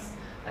these things.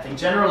 I think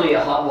generally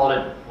an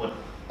online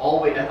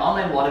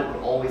wallet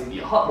would always be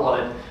a hot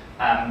wallet,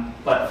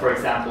 but for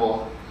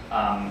example,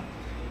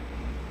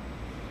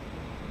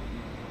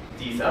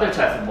 these other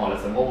types of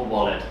wallets, a mobile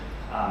wallet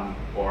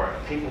or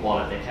a paper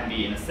wallet, they can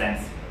be in a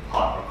sense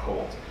hot or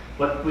cold.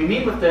 What we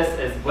mean with this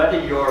is whether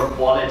your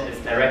wallet is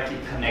directly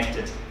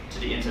connected to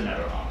the internet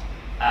or not.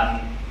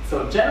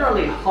 So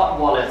generally hot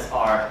wallets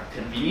are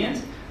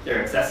convenient,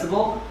 they're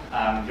accessible.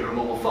 Your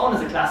mobile phone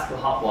is a classical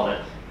hot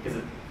wallet because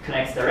it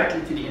connects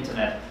directly to the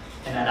internet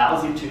and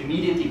allows you to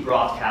immediately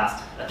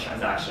broadcast a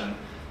transaction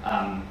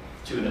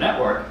to the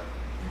network,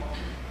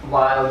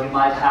 while you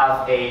might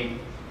have a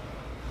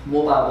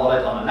mobile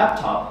wallet on a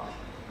laptop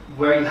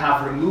where you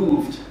have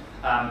removed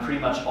pretty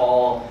much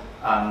all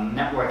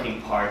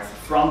networking parts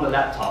from the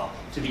laptop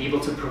to be able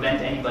to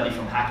prevent anybody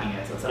from hacking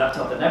it. So it's a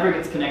laptop that never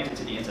gets connected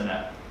to the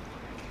internet,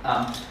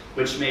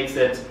 which makes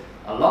it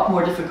a lot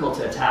more difficult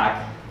to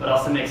attack, but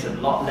also makes it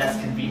a lot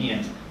less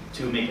convenient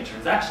to make a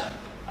transaction,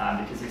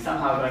 because you're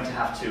somehow going to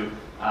have to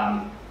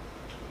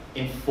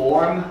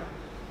inform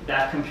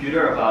that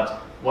computer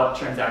about what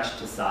transaction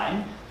to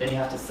sign. Then you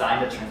have to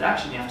sign the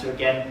transaction. You have to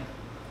again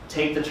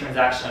take the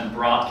transaction and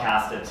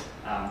broadcast it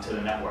to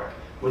the network.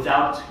 You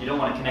don't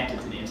want to connect it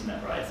to the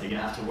internet, right? So you're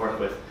going to have to work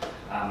with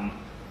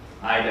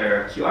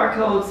either QR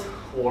codes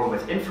or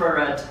with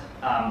infrared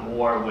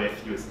or with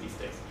USB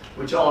sticks,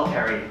 which all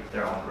carry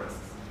their own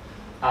risks.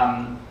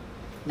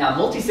 Now,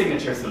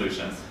 multi-signature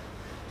solutions.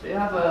 Do you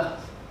have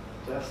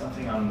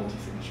something on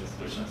multi-signature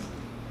solutions?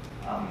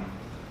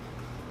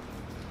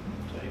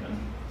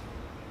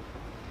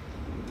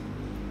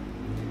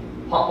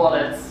 Hot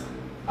wallets,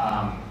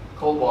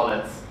 cold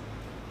wallets,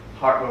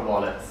 hardware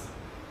wallets,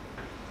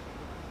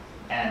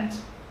 and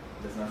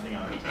there's nothing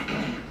on it.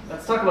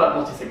 Let's talk about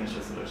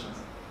multi-signature solutions.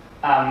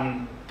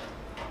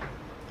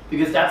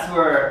 Because that's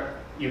where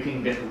you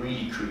can get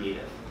really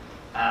creative.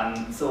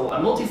 So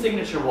a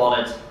multi-signature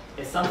wallet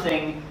is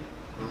something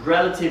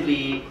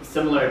relatively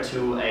similar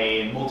to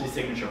a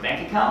multi-signature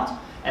bank account,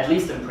 at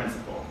least in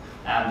principle.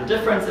 The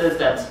difference is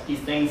that these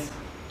things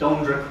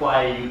don't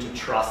require you to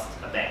trust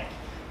a bank.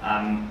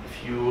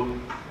 If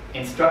you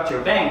instruct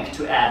your bank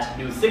to add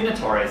new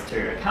signatories to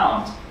your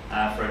account,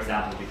 for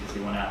example, because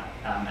you want to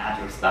add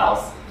your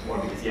spouse or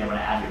because you want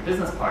to add your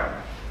business partner,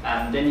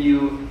 then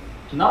you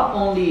not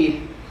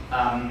only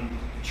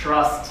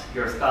trust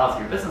your spouse,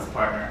 your business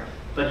partner,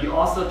 but you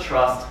also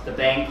trust the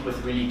bank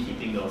with really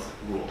keeping those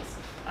rules.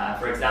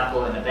 For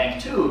example, in a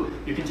bank too,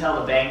 you can tell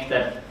the bank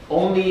that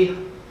only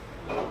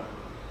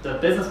the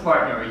business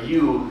partner or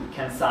you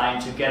can sign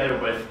together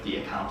with the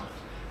accountant.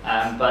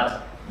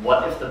 But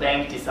what if the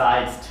bank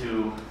decides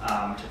to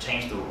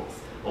change the rules?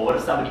 Or what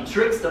if somebody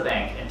tricks the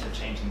bank into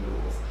changing the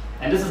rules?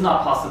 And this is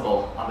not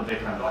possible on the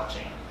Bitcoin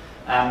blockchain.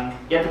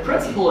 Yet the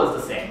principle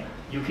is the same.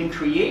 You can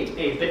create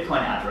a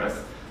Bitcoin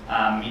address,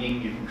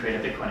 meaning you can create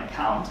a Bitcoin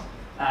account,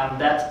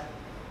 that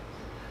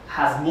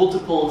has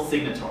multiple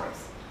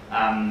signatories.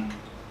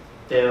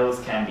 Those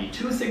can be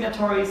 2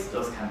 signatories,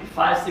 those can be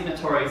 5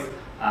 signatories,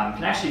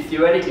 can actually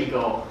theoretically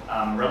go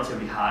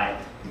relatively high,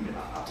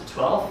 up to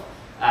 12,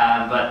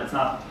 but it's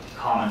not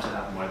common to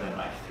have more than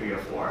like 3 or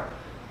 4.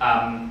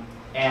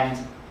 And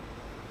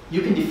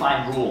you can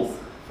define rules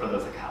for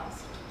those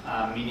accounts,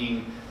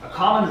 meaning a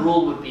common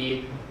rule would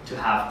be to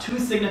have 2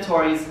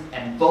 signatories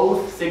and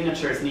both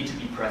signatures need to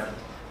be present,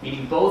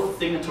 meaning both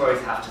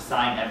signatories have to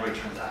sign every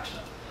transaction.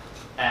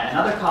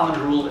 Another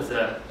common rule is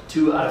a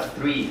 2 out of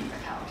 3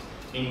 account,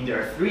 meaning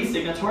there are 3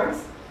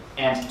 signatories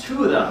and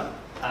 2 of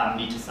them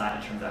need to sign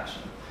a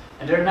transaction.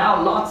 And there are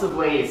now lots of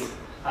ways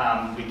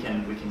we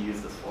can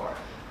use this for.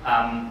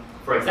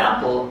 For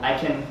example, I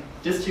can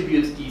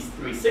distribute these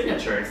 3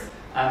 signatures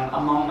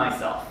among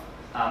myself.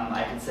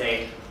 I can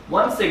say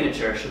one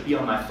signature should be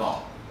on my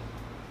phone.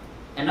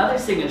 Another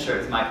signature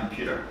is my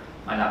computer,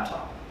 my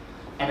laptop.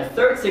 And a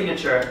third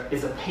signature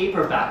is a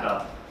paper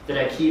backup that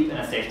I keep in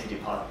a safety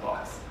deposit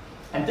box.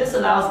 And this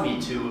allows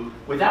me to,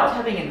 without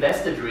having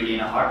invested really in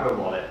a hardware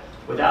wallet,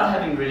 without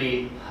having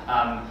really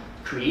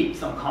create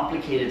some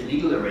complicated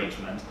legal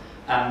arrangement,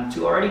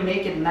 to already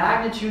make it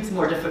magnitudes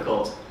more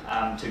difficult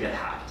to get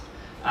hacked.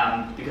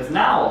 Because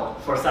now,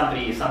 for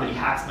somebody, if somebody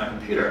hacks my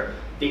computer,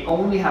 they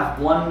only have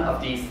one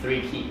of these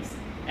 3 keys.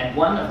 And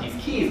one of these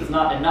keys is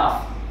not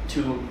enough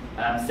to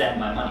send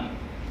my money.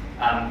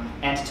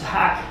 And to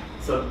hack,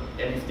 so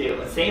and if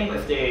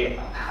they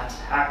had to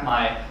hack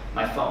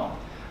my phone.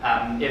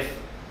 If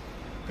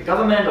the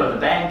government or the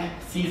bank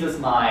seizes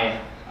my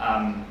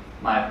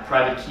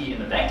private key in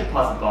the bank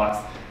deposit box,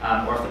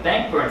 or if the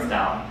bank burns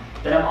down,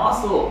 then I'm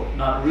also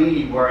not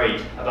really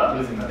worried about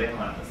losing my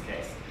Bitcoin in this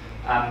case.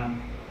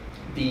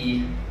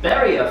 The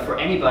barrier for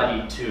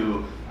anybody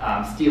to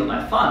steal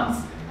my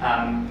funds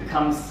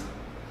becomes,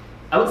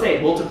 I would say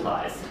it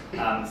multiplies.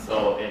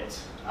 So it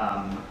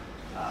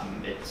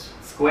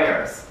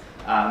squares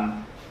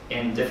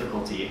in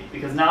difficulty,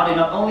 because now they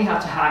not only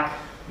have to hack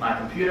my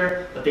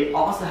computer, but they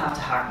also have to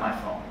hack my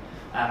phone.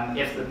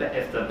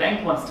 If the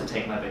bank wants to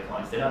take my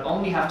Bitcoins, they not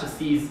only have to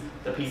seize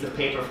the piece of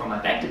paper from my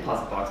bank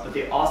deposit box, but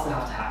they also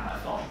have to hack my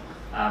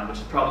phone, which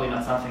is probably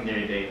not something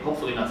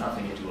hopefully not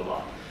something they do a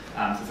lot.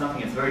 So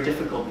something that's very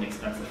difficult and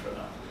expensive for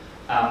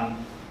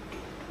them.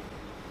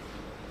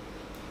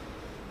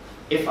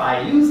 If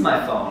I lose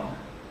my phone,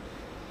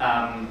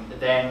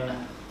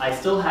 then I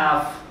still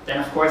have, then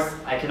of course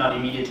I cannot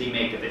immediately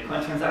make a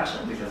Bitcoin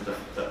transaction because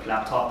the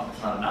laptop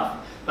is not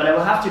enough. But I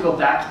will have to go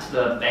back to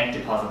the bank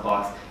deposit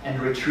box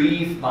and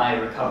retrieve my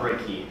recovery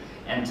key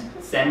and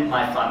send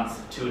my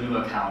funds to a new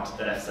account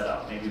that I've set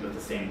up, maybe with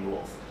the same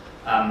rules.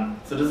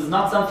 So this is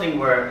not something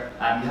where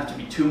you have to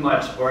be too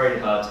much worried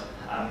about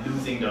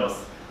losing those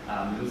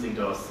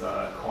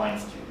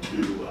coins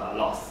to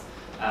loss.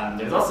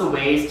 There's also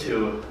ways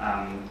to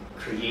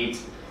create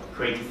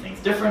these things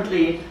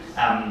differently.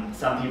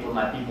 Some people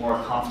might be more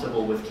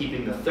comfortable with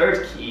keeping the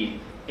third key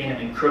in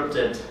an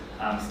encrypted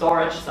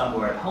storage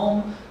somewhere at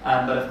home,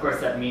 but of course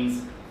that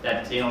means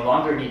that they no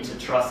longer need to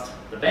trust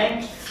the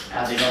bank,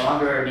 and they no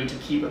longer need to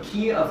keep a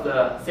key of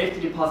the safety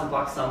deposit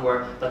box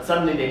somewhere, but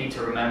suddenly they need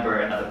to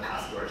remember another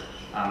password,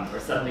 or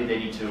suddenly they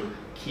need to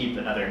keep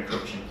another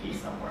encryption key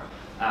somewhere.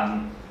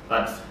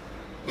 But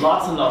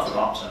lots and lots of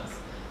options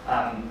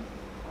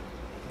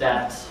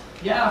that,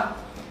 yeah,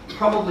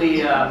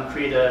 probably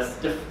create a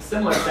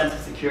similar sense of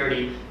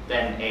security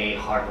than a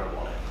hardware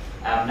wallet.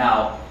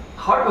 Now,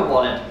 hardware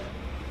wallet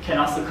can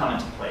also come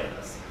into play in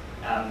this.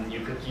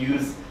 You could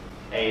use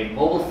a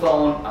mobile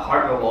phone, a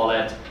hardware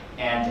wallet,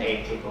 and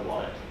a paper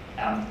wallet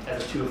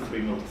as a 2 of 3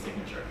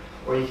 multi-signature.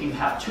 Or you can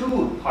have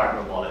 2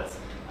 hardware wallets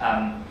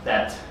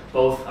that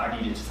both are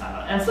needed to sign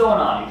on, and so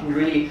on. You can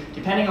really,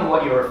 depending on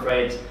what you're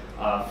afraid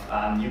of,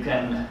 you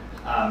can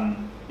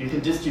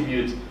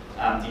distribute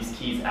these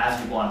keys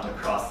as you want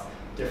across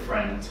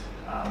different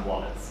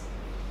wallets.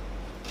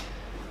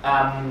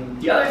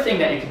 The other thing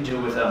that you can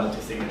do with a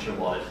multi-signature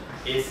wallet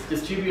is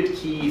distribute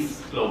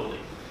keys globally.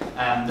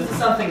 This is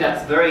something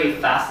that's very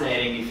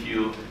fascinating if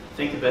you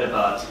think a bit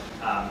about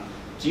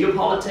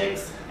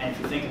geopolitics and if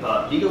you think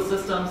about legal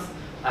systems,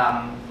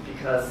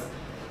 because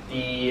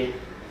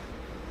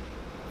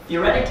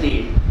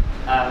theoretically,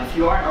 if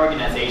you are an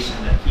organization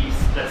that keeps,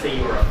 let's say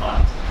you are a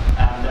fund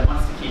that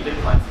wants to keep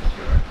Bitcoin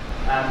secure,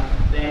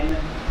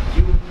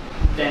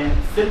 then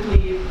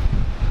simply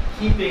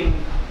keeping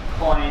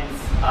coins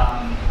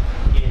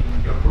in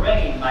your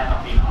brain might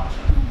not be an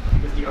option,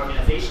 because the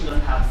organization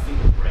doesn't have a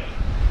single brain.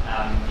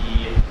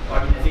 The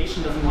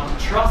organization doesn't want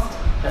to trust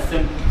a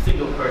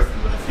single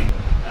person with a single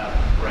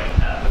brain,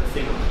 with a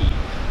single key.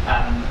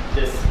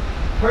 This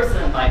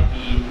person might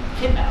be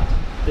kidnapped.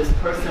 This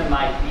person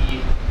might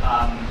be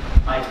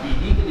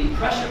legally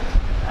pressured.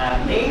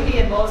 Maybe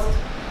in most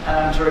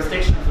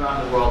jurisdictions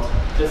around the world,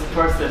 this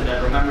person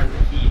that remembers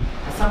the key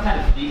has some kind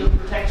of legal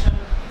protection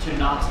to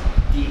not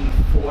being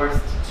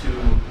forced to,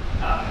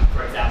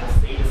 for example,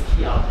 say this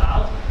key out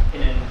loud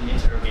in an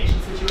interrogation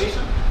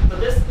situation. So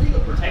this legal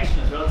protection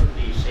is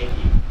relatively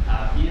shaky,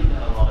 even in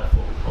a lot of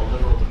what we call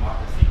liberal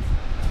democracies.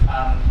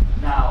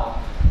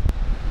 Now,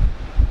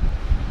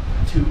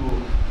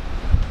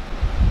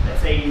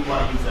 let's say you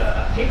want to use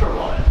a paper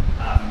wallet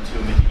to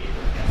mitigate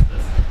against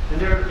this, then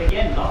there are,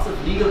 again, lots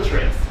of legal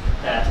tricks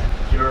that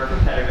your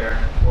competitor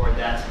or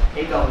that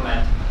a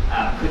government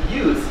could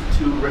use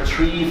to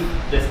retrieve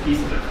this piece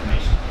of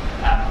information.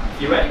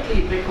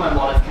 Theoretically, Bitcoin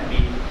wallets can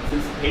be,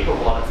 since paper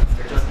wallets, since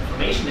they're just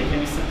information, they can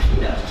be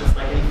subpoenaed just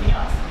like anything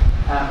else.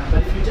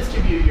 But if you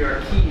distribute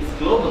your keys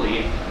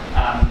globally,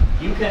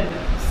 you can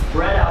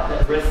spread out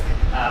that risk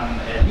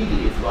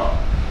legally as well.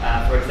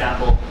 For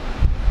example,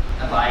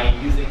 by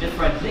using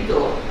different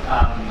legal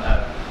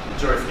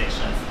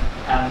jurisdictions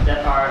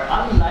that are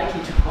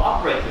unlikely to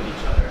cooperate with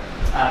each other,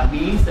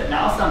 means that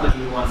now somebody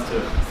who wants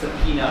to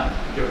subpoena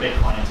your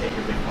Bitcoin and take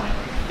your Bitcoin,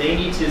 they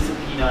need to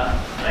subpoena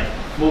like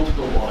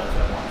multiple wallets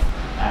at once,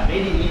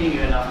 maybe leaving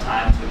you enough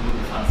time to move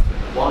the funds to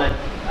the wallet,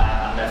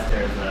 unless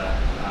there's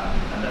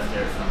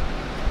some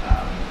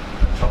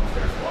troubles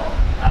there as well.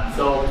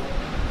 So,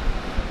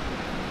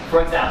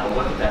 for example,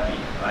 what could that be,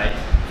 right?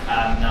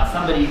 Now,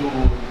 somebody who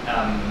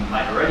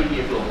might already be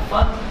a global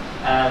fund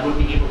would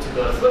be able to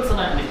go to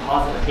Switzerland and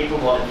deposit a paper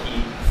wallet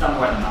key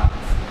somewhere in the mountains.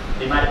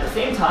 They might at the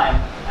same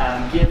time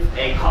give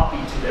a copy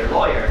to their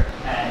lawyer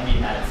in the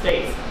United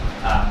States,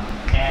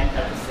 and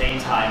at the same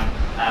time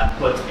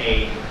put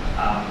a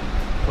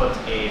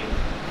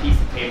piece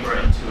of paper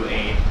into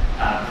a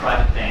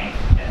private bank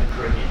in the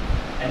Caribbean.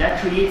 And that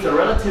creates a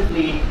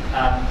relatively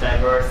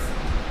diverse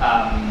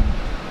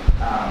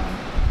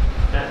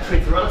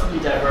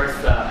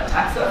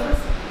attack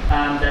surface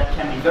that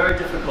can be very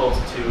difficult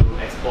to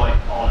exploit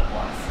all at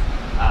once.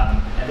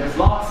 And there's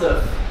lots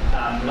of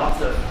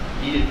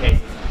legal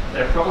cases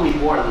that are probably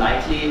more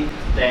likely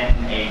than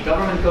a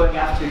government going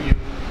after you,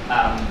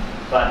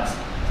 but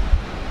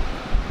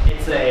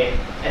it's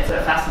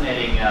a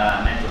fascinating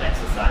mental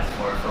exercise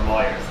for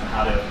lawyers and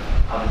how to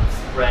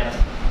spread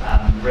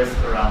risk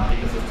around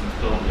legal systems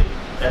globally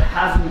that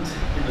hasn't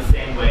in the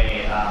same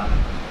way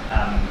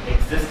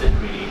existed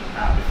really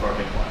before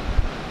Bitcoin.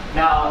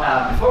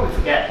 Now, before we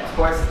forget, of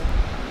course,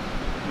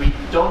 we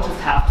don't just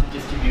have to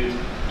distribute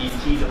these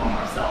keys among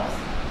ourselves.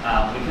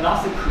 We can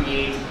also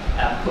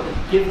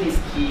give these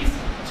keys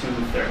to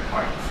third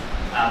parties.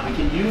 We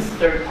can use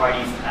third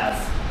parties as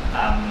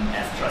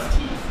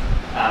trustees.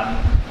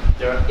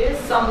 There is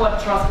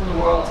somewhat trust in the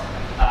world.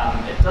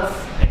 It does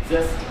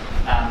exist.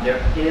 There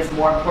is,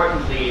 more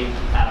importantly,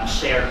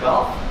 shared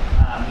wealth,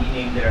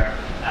 meaning the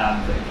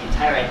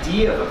entire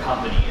idea of a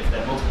company is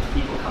that multiple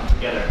people come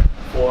together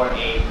for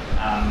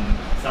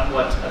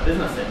somewhat a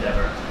business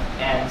endeavor,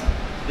 and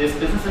this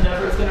business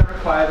endeavor is going to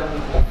require them to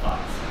hold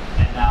funds.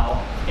 And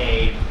now,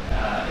 if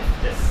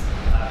this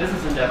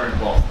business endeavor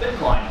involves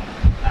Bitcoin,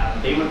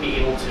 they would be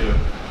able to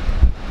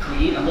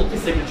create a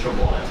multi-signature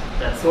wallet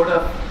that sort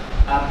of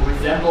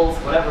resembles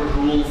whatever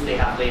rules they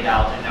have laid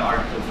out in their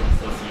articles of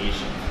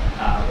association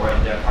or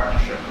in their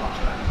partnership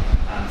contract.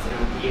 So they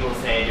would be able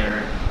to say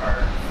there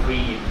are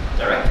 3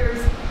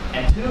 directors,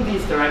 and 2 of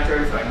these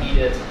directors are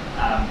needed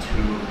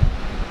to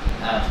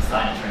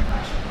sign a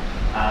transaction.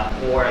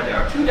 Or there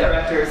are 2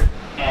 directors,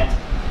 and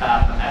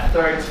a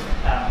third,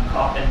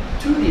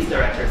 and 2 of these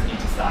directors need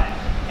to sign.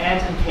 And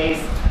in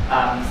case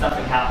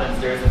something happens,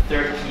 there is a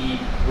third key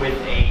with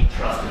a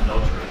trusted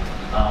notary,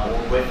 or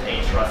with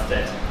a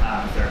trusted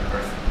third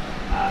person.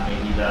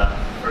 Maybe the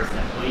first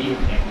employee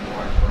who came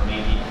aboard, or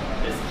maybe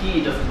this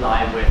key doesn't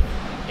lie with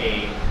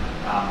an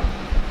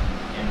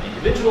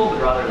individual,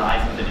 but rather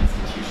lies with an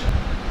institution.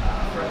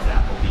 For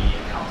example, the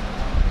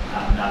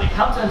accountant. Now, the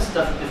accountant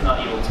is not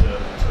able to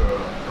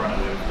run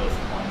away with those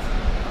coins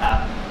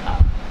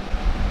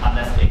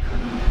unless they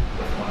collude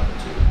with one of the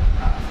 2.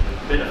 So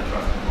there's a bit of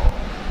trust involved.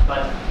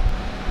 But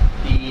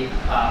the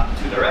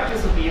 2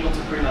 directors will be able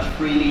to pretty much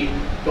freely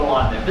go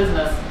on their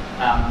business,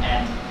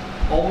 and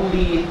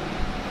only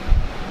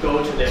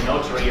go to their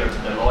notary or to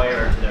their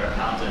lawyer or to their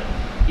accountant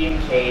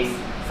in case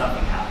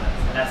something happens.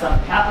 And that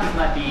something happens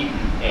might be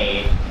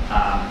a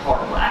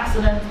horrible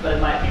accident, but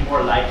it might be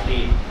more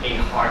likely a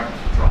hard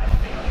drive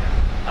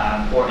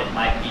failure. Or it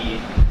might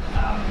be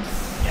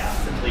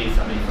simply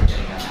somebody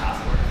forgetting a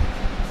password.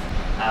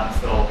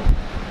 So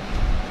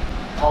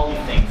all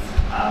these things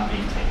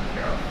being taken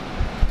care of.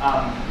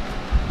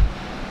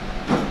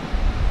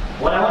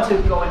 What I want to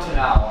go into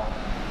now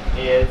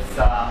is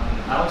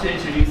I want to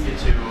introduce you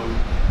to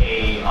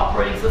an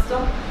operating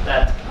system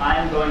that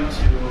I'm going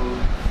to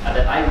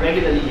that I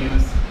regularly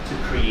use to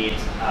create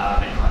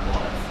Bitcoin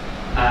wallets,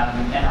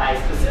 and I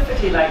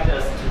specifically like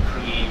this to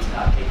create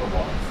paper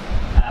wallets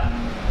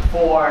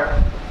for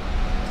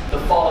the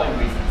following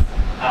reasons.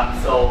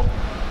 So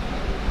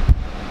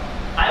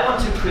I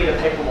want to create a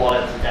paper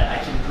wallet that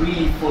I can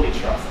really fully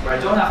trust, where I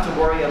don't have to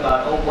worry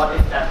about, oh, what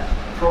if that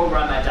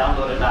program I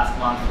downloaded last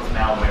month was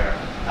malware?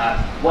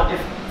 What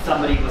if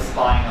somebody was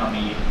spying on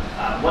me?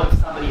 What if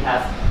somebody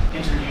has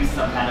introduced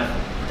some kind of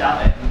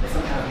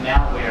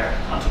malware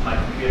onto my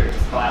computer to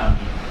spy on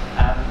me?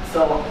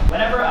 So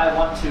whenever I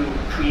want to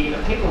create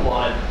a paper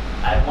wallet,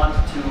 I want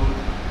to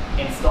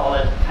install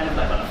it kind of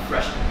like on a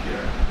fresh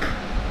computer.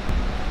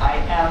 I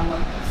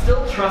am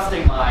still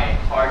trusting my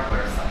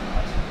hardware somewhat.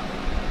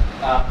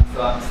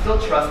 So I'm still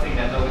trusting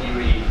that nobody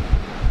really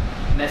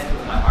messed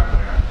with my hardware.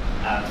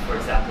 For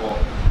example,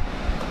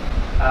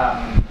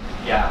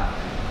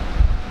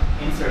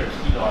 insert a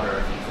keylogger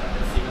or things like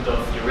this, even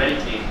though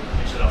theoretically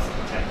it should also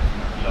protect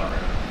from a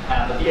keylogger.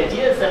 But the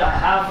idea is that I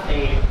have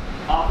an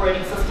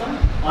operating system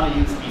on a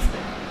USB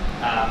stick.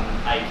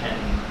 I can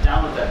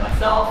download that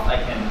myself. I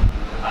can,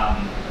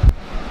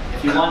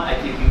 if you want,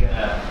 you can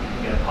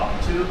get a copy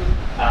too.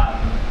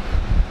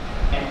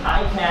 And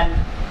I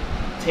can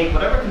take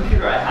whatever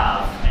computer I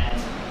have and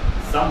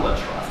somewhat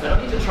trust. I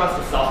don't need to trust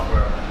the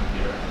software on my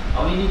computer. I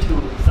only need to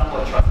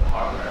somewhat trust the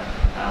hardware,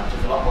 which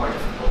is a lot more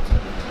difficult to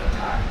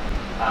attack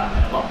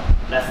and a lot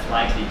less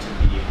likely to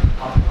be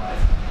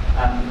compromised.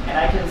 And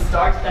I can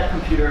start that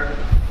computer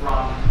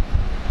from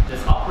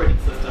this operating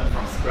system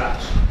from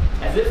scratch,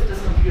 as if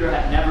this computer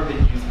had never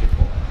been used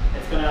before.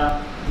 It's going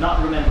to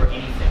not remember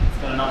anything. It's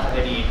going to not have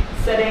any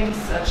settings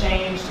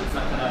changed. It's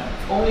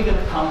only going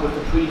to come with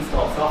the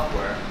pre-installed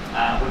software,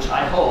 which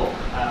I hope,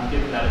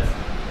 given that it's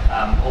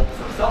open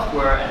source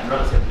software and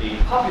relatively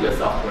popular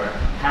software,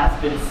 has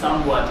been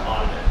somewhat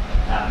audited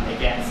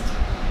against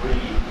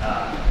really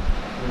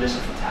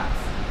malicious attacks.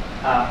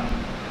 I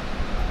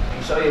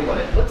can show you what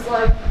it looks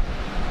like.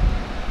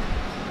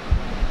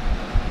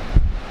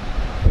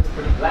 It's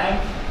pretty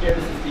blank. Here,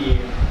 this is the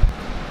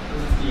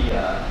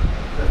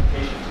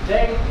presentation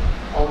today.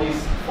 All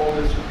these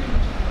folders should be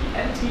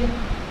empty,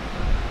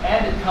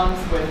 and it comes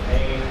with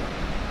a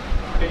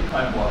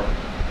Bitcoin wallet.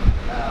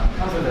 It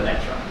comes with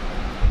Electrum.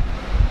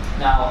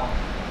 Now,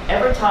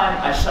 every time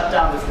I shut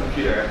down this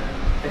computer,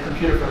 the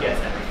computer forgets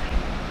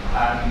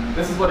everything.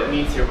 This is what it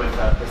means here with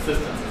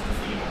persistence is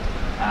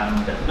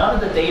disabled. That none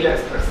of the data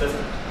is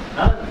persistent.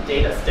 None of the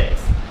data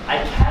sticks.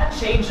 I can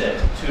change it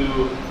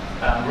to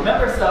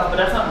remember stuff, but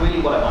that's not really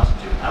what I want to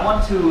do.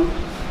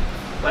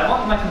 I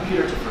want my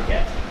computer to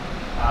forget.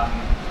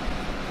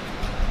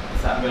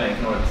 So I'm going to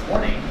ignore this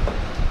warning.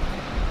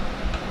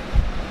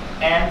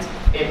 And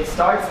it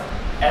starts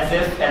as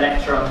if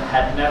Electrum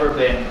had never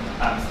been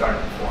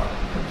started before.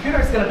 The computer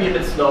is going to be a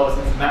bit slow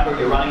since, remember,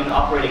 you're running an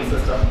operating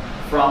system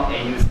from a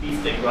USB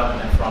stick rather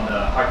than from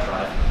the hard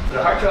drive. So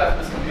the hard drive of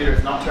this computer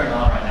is not turned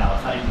on right now.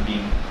 It's not even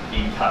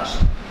being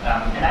touched.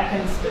 And I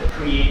can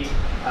create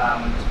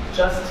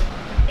just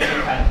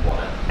any kind of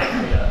wallet. I can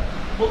create a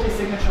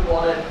multi-signature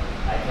wallet.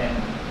 I can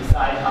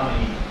decide how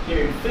many,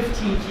 here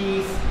 15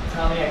 keys,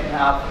 how many I can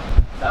have.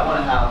 So I want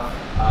to have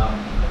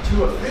a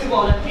 2 or 3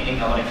 wallet, meaning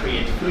I want to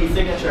create 3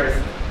 signatures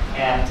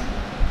and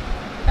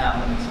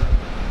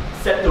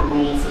set the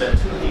rules so that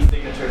 2 of these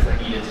signatures are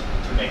needed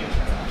to make a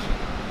transaction.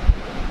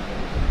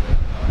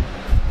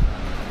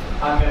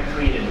 I'm going to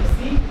create a new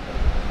seed.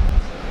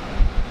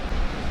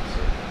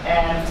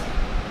 And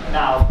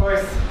now, of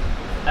course,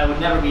 I would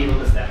never be able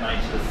to send money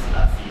to this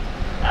seed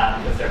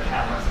because there are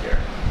cameras here.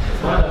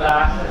 There's one in the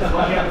back, there's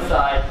one here on the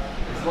side,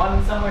 there's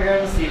one somewhere here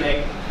in the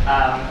ceiling,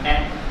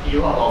 and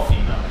you have all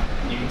seen them.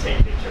 You can take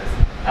pictures.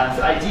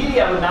 So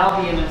ideally, I would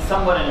now be in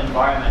somewhat an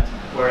environment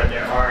where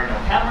there are no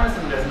cameras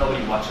and there's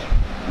nobody watching.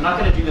 I'm not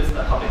going to do this in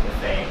a public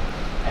cafe.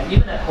 And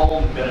even at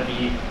home, I'm going to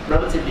be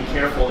relatively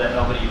careful that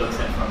nobody looks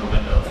in from the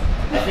windows.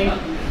 I think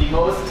the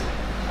most,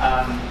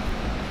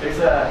 there's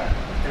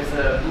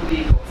a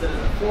movie called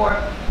Citizen 4,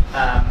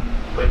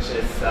 which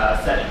is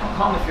set in Hong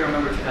Kong, if you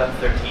remember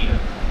 2013,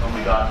 when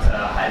we got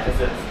high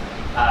visits.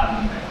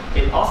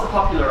 It also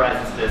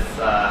popularizes this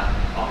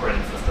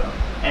operating system.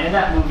 And in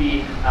that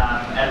movie,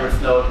 Edward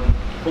Snowden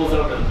pulls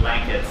over the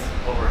blankets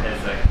over his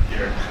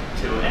computer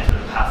to enter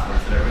the password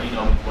so that really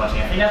nobody's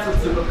watching. I think that's what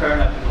super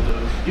paranoid people do.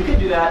 You can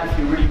do that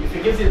if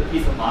it gives you the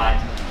peace of mind.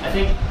 I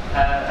think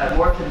a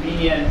more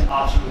convenient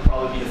option would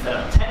probably be to set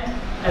up a tent,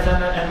 as I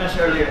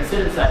mentioned earlier, and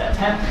sit inside a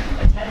tent.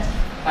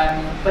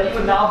 But you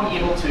would now be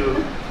able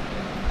to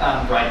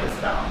write this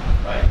down,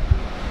 right?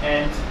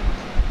 And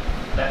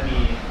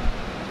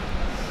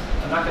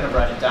I'm not going to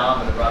write it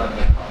down, but rather I'm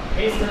going to copy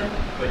paste it,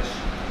 which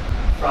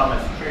from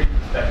a security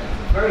perspective is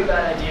a very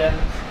bad idea.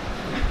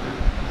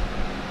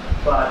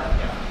 But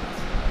yeah,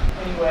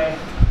 anyway,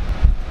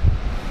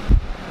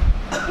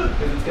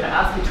 because it's going to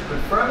ask you to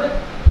confirm it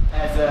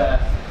as a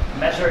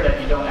measure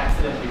that you don't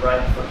accidentally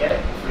forget a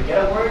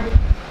word,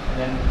 and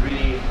then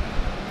really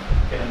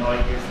get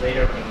annoyed years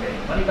later when you get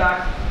your money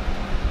back.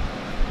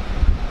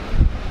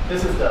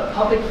 This is the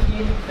public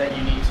key that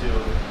you need to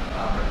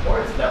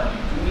record, so that when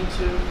you do need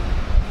to,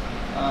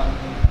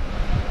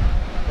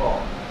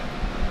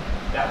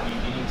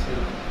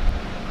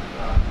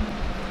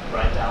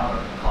 write down or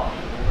copy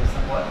over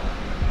somewhat.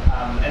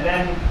 And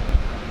then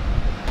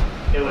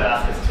it would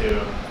ask us to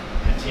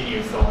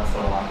continue so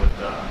on with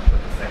the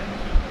second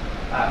key.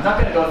 I'm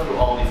not going to go through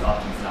all these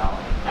options now,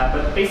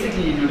 but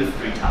basically you do this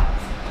 3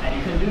 times. And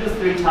you can do this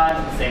 3 times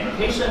in the same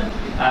location.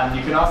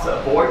 You can also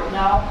abort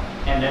now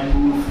and then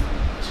move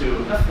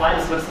to fly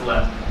to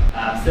Switzerland,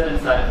 sit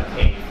inside of a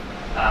cave,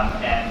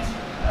 and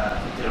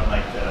they don't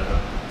like the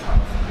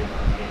tunnels and the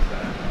caves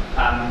better.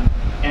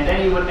 And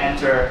then you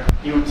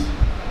would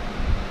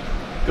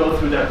go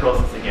through that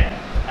process again.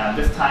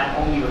 This time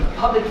only with the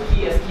public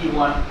key as key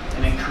 1,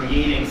 and then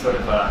creating sort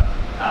of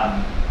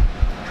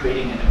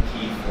creating a new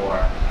key for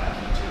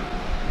key 2.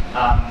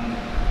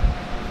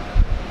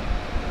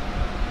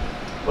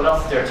 What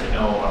else is there to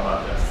know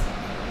about this?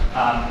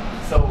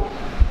 So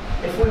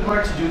if we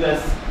were to do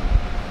this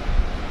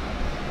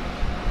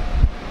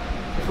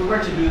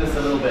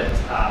a little bit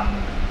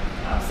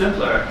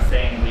simpler,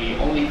 saying we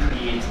only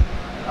create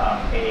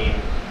a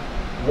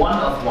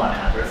one-of-one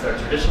address, or a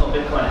traditional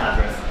Bitcoin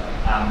address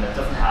that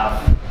doesn't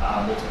have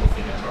multiple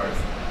signatories.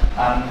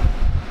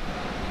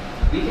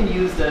 We can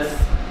use this,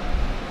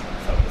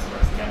 so this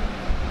works again.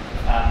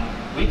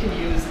 We can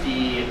use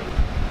the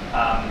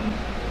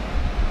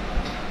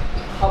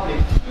public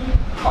key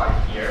part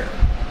here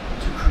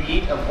to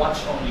create a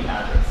watch-only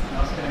address. I'm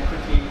also going to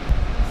quickly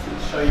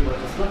show you what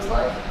this looks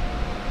like.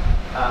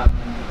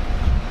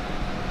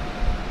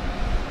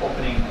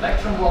 Opening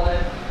Electrum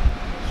wallet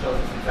shows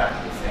us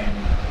exactly the same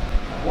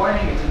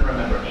warning. It didn't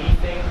remember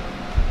anything.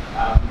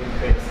 We're going to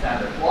create a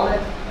standard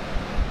wallet,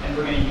 and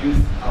we're going to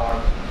use our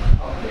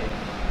public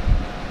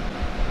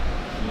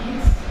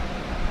keys.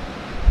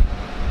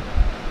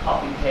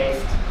 Copy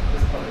paste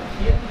this public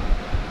key in,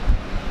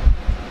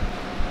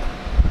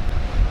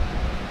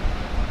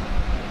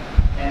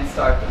 and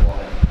start the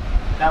wallet.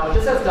 Now what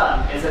this has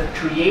done is it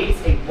creates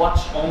a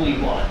watch-only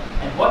wallet.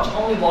 And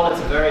watch-only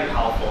wallets are very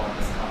powerful in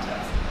this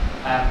context.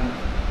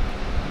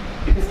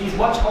 Because these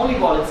watch-only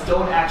wallets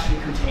don't actually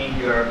contain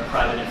your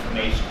private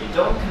information. They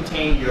don't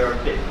contain your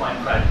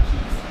Bitcoin private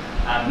keys.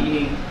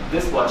 Meaning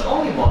this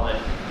watch-only wallet,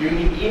 you're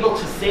going to be able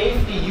to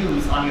safely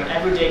use on your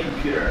everyday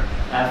computer.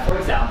 For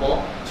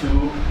example,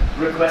 to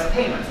request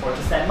payments or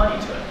to send money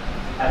to it.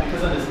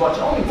 Because on this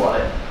watch-only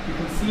wallet, you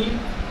can see,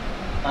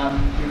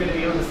 you're going to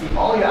be able to see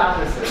all your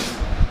addresses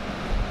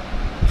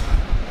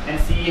and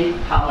see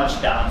how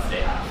much balance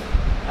they have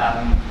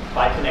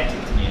by connecting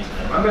to the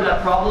internet. Remember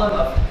that problem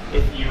of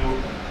if you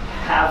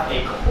have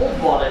a cold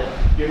wallet,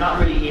 you're not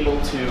really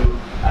able to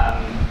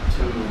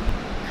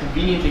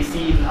conveniently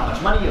see even how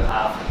much money you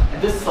have.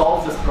 And this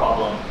solves this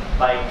problem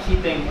by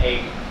keeping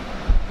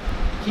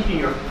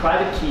your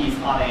private keys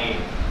on a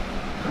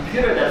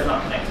computer that is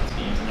not connected to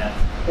the internet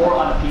or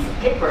on a piece of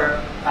paper,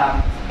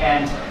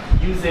 and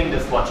using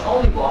this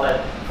watch-only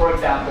wallet, for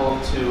example,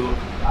 to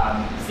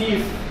see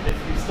if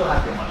you still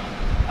have your money,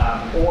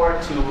 or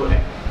to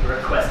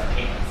request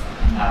payments.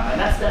 And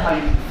that's then how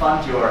you can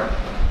fund your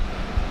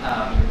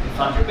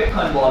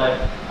Bitcoin wallet,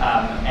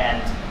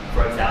 and,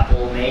 for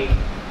example, make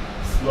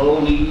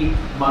slowly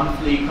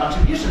monthly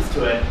contributions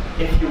to it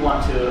if you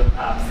want to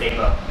save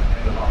up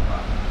in the long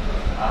run.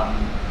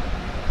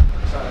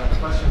 Sorry, I have a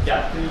question.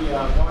 Yeah. The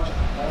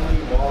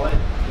watch-only wallet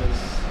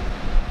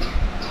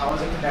how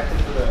is it connected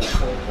to the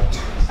cold wallet?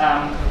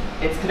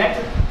 It's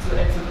connected to,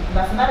 it's a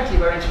mathematically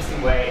very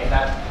interesting way in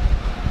that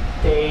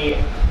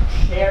they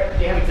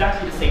have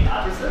exactly the same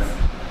addresses,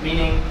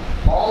 meaning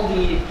all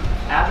the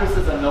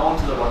addresses are known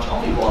to the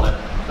watch-only wallet,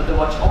 but the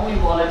watch-only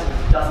wallet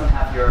doesn't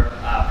have your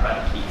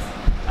private keys.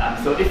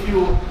 So if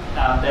you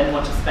then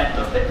want to spend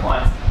those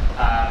Bitcoins,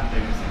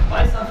 maybe you can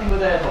buy something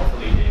with it,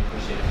 hopefully they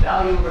appreciate its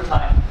value over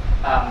time,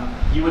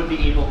 you would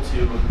be able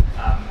to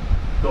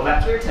go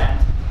back to your tent,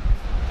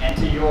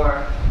 enter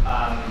your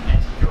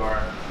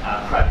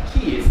private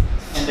keys,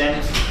 and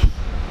then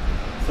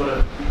sort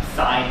of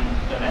sign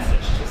the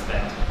message to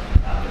spend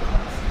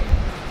Bitcoins.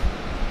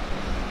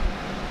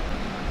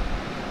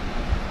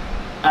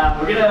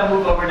 We're going to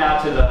move over now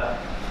to the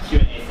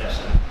Q&A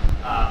session.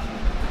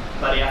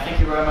 But yeah, thank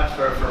you very much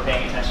for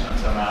paying attention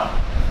until now.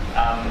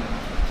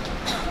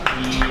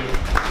 We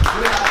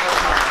do have more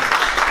time.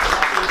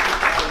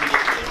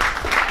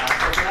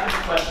 So if you have any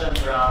questions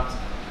around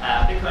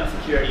Bitcoin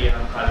security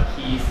and private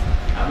keys,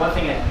 one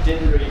thing I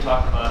didn't really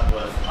talk about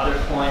was other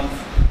coins.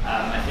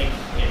 I think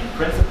in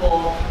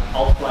principle,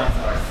 altcoins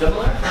are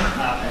similar.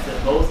 As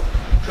in most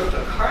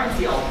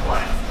cryptocurrency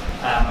altcoins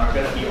are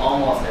going to be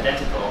almost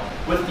identical,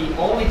 with the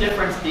only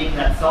difference being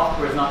that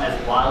software is not as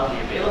widely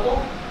available,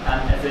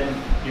 as in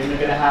you're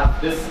going to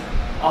have this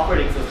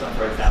operating system,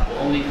 for example,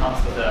 only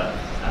comes with a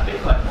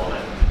Bitcoin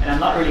wallet, and I'm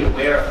not really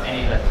aware of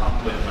any that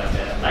come with like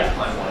a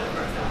Litecoin wallet,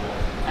 for example.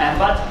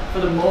 But for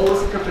the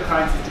most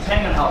cryptocurrencies,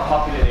 depending on how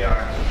popular they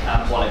are,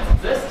 wallets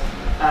exist,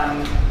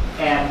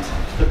 and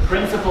the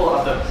principle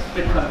of the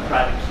Bitcoin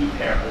private key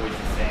pair are always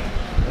the same.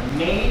 The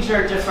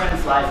major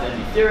difference lies in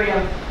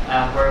Ethereum,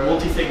 where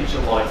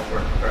multi-signature wallets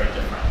work very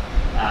different.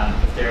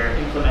 Because they're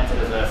implemented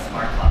as a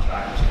smart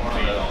contract, which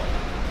formally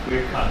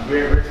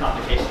weird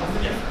complications of the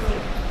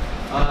difference.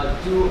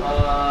 Do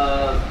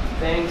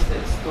banks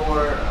that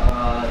store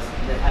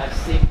that have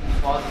safety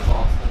deposit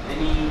box have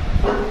any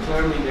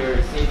term in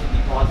their safety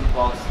deposit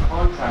box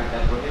contract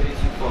that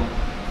prohibits you from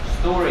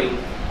storing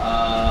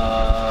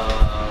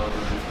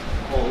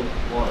cold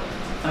wallet?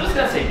 I'm just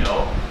gonna say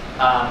no,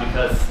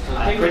 because So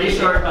I'm pretty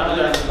sure none of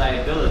there's them.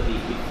 liability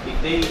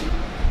if they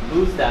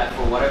lose that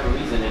for whatever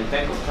reason, and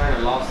Bank of China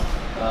lost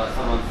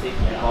someone's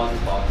safety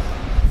deposit box.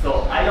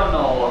 So I don't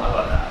know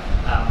about that.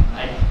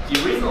 The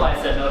reason why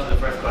I said no to the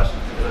first question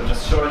is because I'm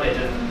just sure they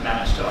didn't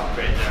manage to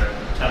upgrade their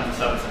terms of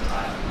service in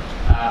time.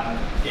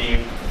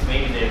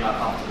 Maybe they're not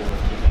comfortable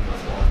with keeping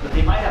those wallets, but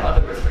they might have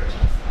other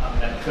restrictions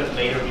that could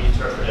later be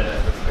interpreted as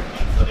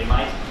restricting. So they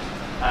might,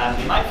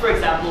 for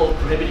example,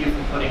 prohibit you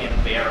from putting in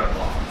bearer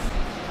bonds.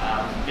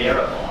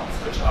 Bearer bonds,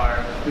 which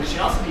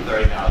can also be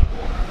very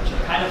valuable, which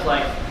are kind of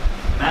like,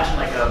 imagine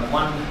like a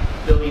 $1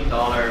 billion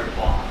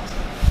bond.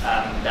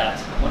 That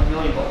 $1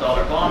 million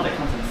bond that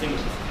comes in a single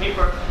piece of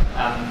paper,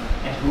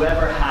 and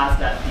whoever has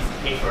that piece of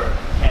paper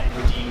can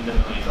redeem the $1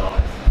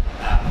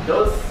 million.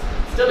 Those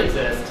still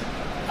exist.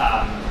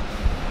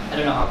 I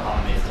don't know how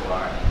common they still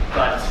are,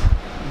 but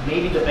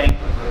maybe the bank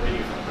would prohibit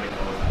you from putting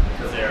those in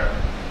because they're a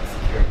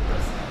security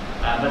risk.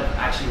 But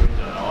actually, we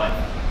don't know.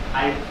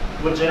 I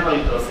would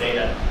generally though say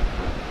that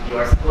you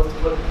are supposed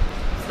to put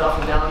stuff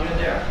of value in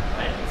there.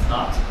 Right? It's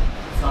not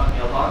a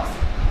mailbox.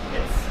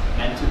 It's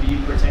meant to be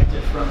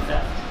protected from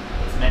theft.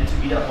 It's meant to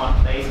be that one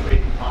place where you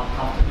can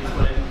comfortably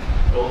put in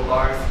gold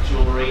bars,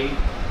 jewelry.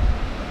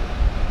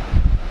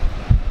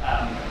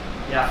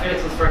 Yeah,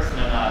 Felix was first, and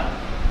then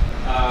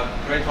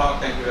great talk,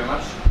 thank you very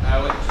much. I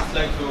would just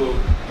like to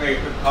make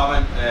a quick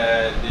comment.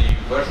 The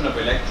version of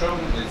Electrum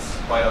is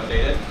quite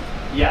outdated.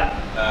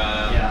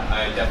 yeah.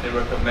 I definitely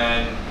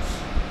recommend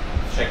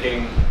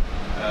checking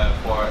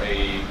for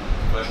a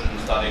version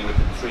starting with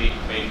the 3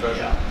 main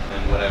version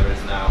and whatever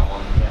is now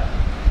on.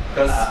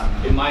 Because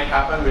it might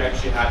happen. I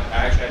actually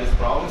had this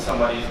problem.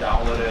 Somebody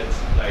downloaded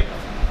like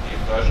the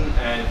version,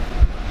 and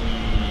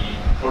the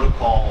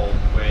protocol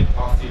where it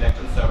talks to the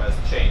Electrum server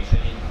has changed,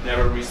 and he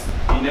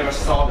never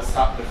saw the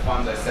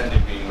funds I sent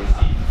him being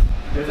received.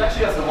 There's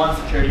actually also one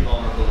security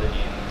vulnerability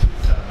in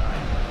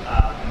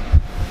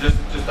 2.7.9.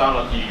 Just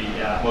download the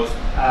most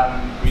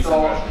recent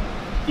So version.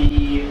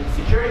 the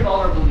security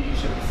vulnerability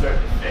should be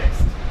certainly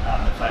fixed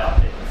if I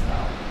update this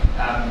now.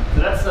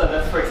 So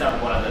that's for example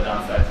one of the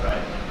downsides,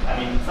 right? I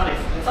mean, it's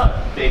not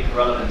a big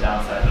relevant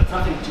downside, but it's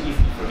something to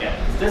easily forget.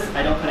 Because this,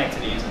 I don't connect to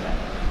the internet,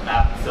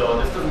 so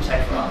this doesn't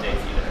check for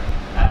updates either.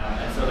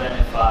 And so then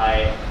if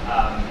I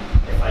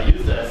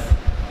use this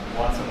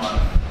once a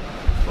month,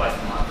 twice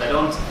a month, I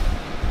don't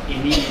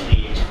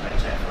immediately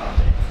check for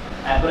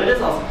updates. But it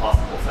is also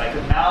possible. So I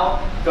could now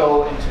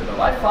go into the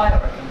Wi-Fi,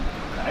 or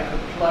I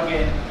could plug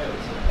in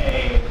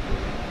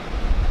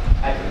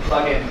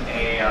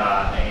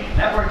a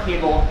network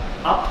cable,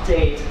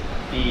 update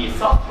the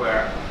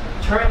software,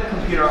 turn the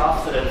computer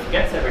off so that it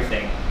forgets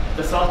everything.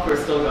 The software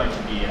is still going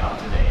to be up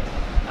to date.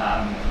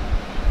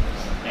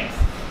 Thanks.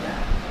 Yeah.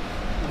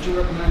 Would you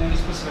recommend any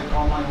specific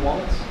online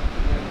wallets?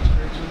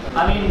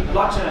 I mean,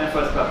 blockchain and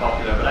info is quite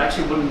popular, but I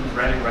actually wouldn't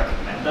really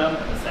recommend them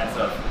in the sense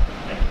of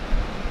like,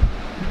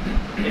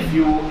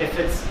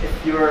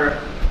 if you're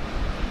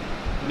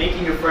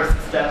making your first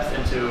steps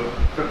into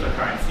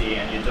cryptocurrency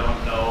and you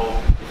don't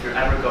know if you're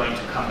ever going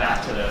to come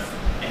back to this,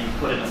 and you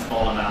put in a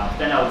small amount,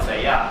 then I would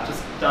say, yeah,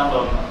 just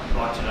download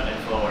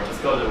blockchain.info or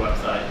just go to the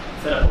website,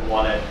 set up a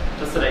wallet,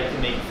 just so that you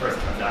can make your first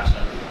transaction.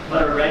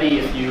 But already,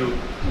 if you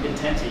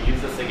intend to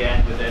use this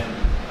again within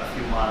a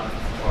few months,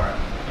 or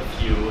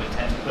if you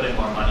intend to put in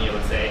more money, I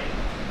would say,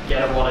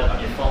 get a wallet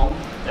on your phone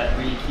that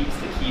really keeps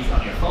the keys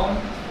on your phone,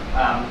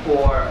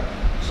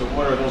 So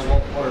what are those?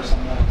 What are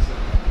some wallets?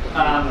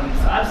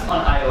 so I'm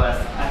on iOS.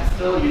 I'm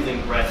still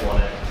using Red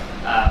Wallet.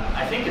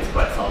 I think it's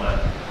quite solid.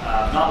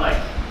 Not like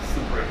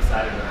super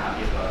excited or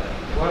happy about it.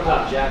 What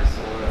about Jax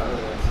or other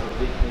ones, or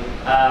big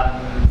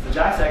name? So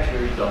Jax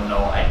actually really don't know.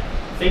 I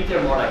think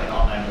they're more like an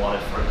online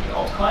wallet for the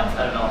altcoins.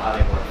 I don't know how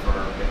they work for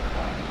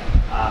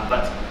Bitcoin.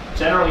 But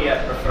generally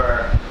I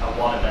prefer a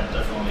wallet that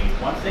does only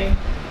one thing.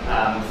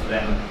 So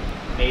then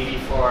maybe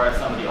for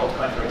some of the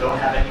altcoins where we don't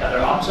have any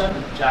other option,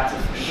 Jax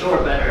is for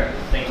sure better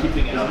than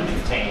keeping it on an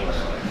exchange.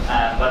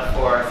 But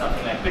for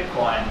something like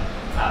Bitcoin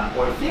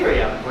or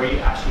Ethereum, where you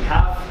actually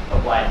have a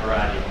wide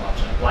variety of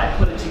options, why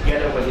put it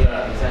together with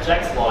a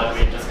Jax wallet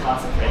where you just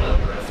concentrate on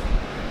your risk?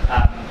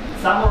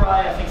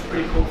 Samurai, I think, is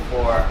pretty cool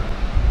for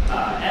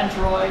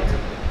Android.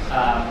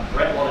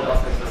 Red Wallet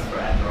also exists for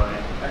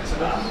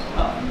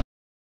Android.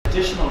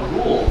 Additional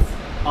rules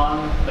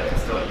on the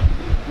custodian,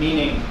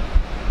 meaning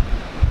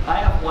I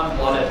have one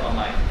wallet on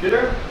my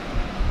computer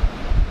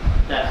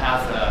that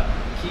has a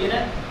key in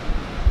it.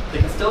 The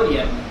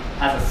custodian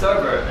has a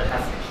server that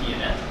has a key in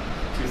it,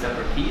 2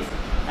 separate keys,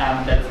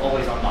 that is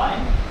always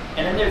online.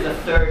 And then there's a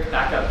third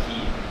backup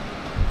key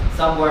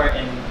somewhere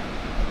in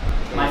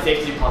my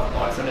safety deposit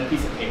box on a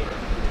piece of paper.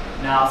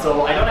 Now,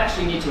 so I don't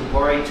actually need to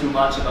worry too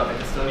much about the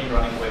custodian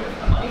running away with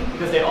my money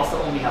because they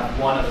also only have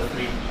one of the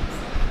 3 keys.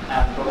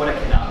 But what I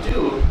can now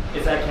do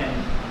is I can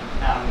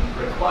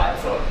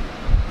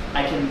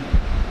I can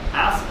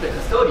ask the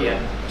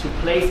custodian to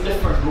place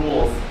different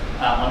rules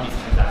on these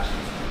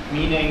transactions.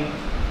 Meaning,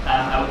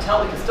 I would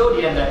tell the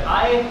custodian that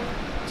I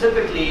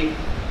typically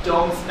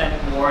don't spend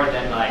more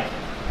than like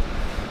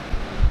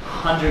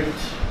 100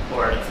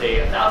 or let's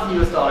say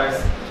 $1,000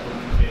 US,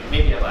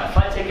 maybe I buy a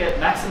flight ticket,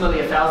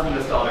 maximally $1,000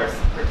 US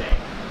per day.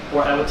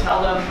 Or I would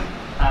tell them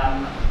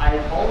I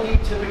only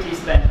typically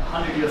spend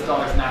 $100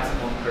 US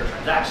maximum per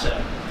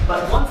transaction,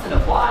 but once in a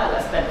while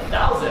I spend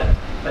 1,000.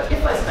 But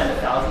if I spend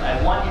 1,000,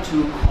 I want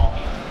you to call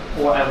me,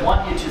 or I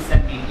want you to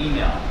send me an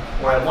email,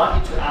 or I want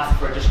you to ask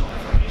for additional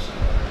information.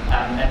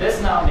 And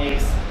this now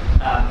makes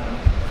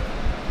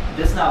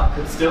this now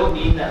could still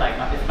mean that like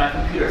if my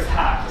computer is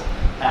hacked,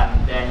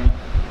 then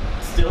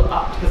still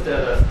up because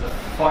the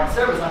foreign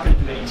server is not going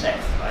to do any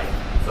checks, right?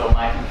 So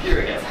my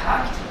computer gets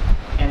hacked,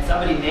 and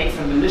somebody makes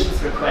a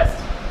malicious request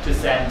to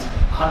send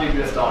 $100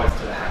 US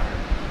to the hacker.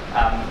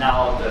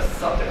 Now the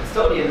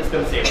custodian is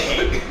going to say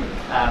okay,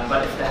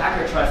 but if the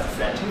hacker tries to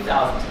send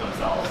 2,000 to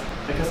themselves,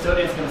 the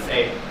custodian is going to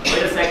say,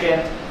 wait a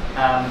second,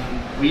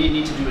 we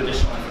need to do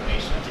additional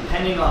information.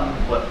 Depending on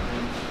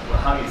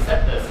how you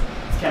set this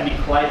can be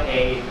quite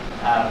a,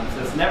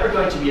 so it's never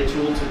going to be a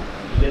tool to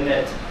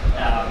limit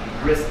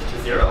risk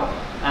to 0,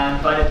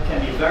 but it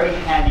can be a very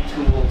handy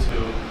tool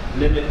to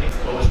limit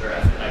exposure,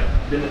 as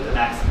in limit the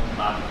maximum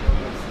amount you can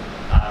use.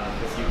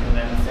 Because you can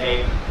then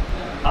say,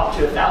 up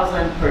to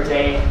 1,000 per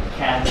day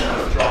can be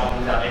withdrawn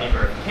without any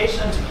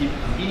verification to keep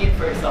it convenient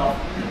for yourself,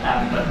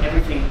 but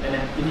everything, and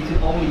then you can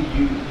only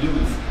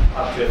lose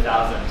up to $1,000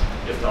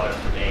 US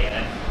per day.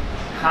 And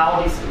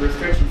how these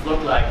restrictions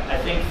look like, I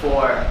think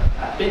for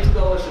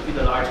BitGo should be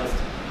the largest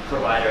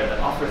provider that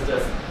offers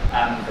this.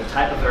 The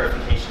type of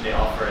verification they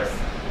offer is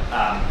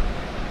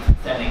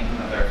sending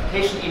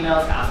verification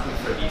emails, asking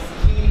for these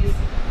keys,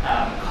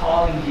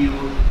 calling you,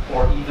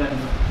 or even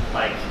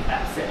like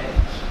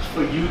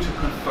for you to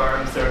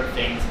confirm certain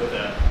things with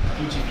a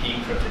PGP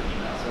encrypted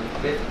email. So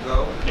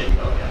BitGo?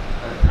 BitGo,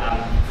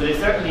 yeah. So they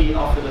certainly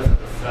offer this as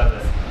a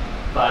service,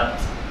 but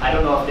I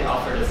don't know if they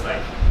offer this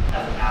like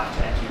as an app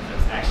to end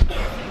users. Actually, I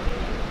don't think they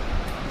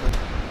do.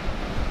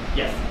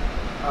 Yes.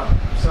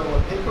 So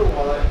a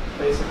Paperwallet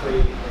basically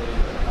is,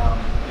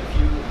 if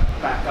you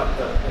back up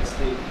it's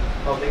the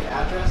public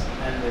address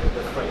and the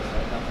phrase,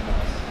 right? Nothing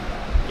else.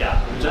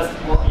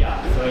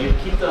 Yeah, so you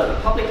keep the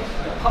public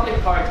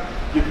part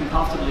you can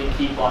comfortably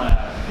keep on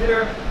a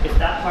computer. If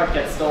that part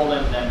gets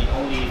stolen, then the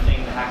only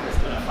thing the hacker is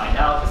going to find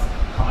out is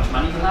how much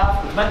money you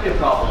have, which might be a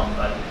problem,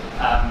 but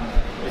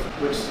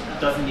which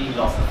doesn't mean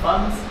loss of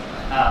funds.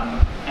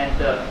 And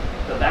the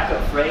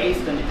backup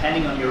phrase, then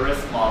depending on your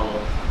risk model,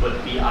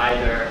 would be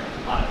either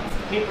on a piece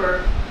of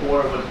paper,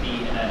 or would be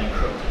in an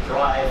encrypted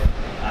drive,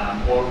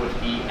 or would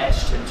be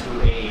etched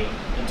into a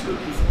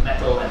piece of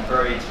metal and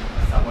buried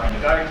somewhere in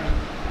the garden.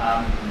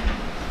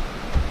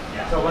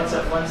 Yeah. So once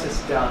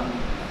it's done,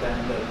 then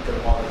the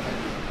wallet can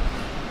be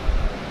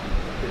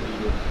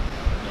deleted.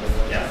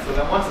 Yeah. So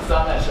then once it's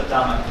done, I shut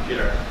down my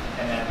computer,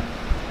 and then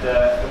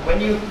when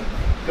you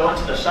go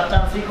into the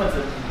shutdown sequence,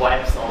 it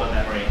wipes all the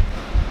memory.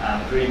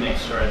 Really make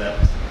sure that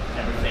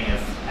everything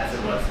is as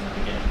it was in the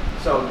beginning.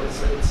 So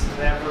it's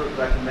never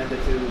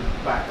recommended to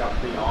back up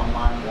the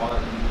online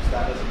wallet and use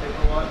that as a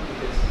paper wallet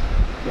because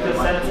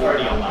then it's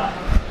already online.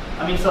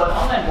 I mean, so an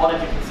online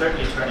wallet you can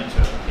certainly turn into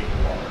a paper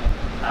wallet.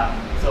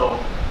 So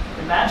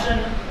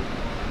imagine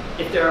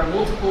if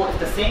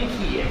the same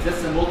key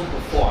exists in multiple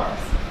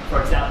forms.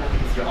 For example,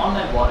 because your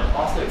online wallet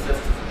also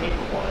exists as a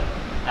paper wallet,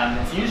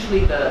 it's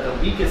usually the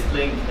weakest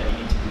link that you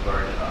need to be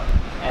worried about.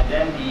 And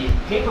then the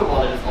paper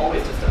wallet is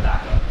always just a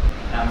backup.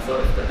 So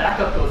if the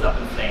backup goes up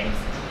in flames,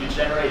 you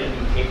generate a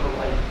new paper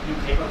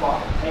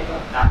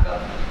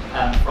backup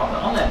from the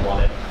online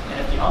wallet. And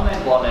if the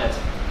online wallet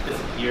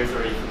disappears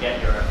or you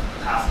forget your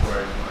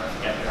password or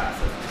forget your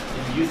access,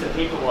 then you use the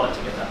paper wallet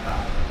to get that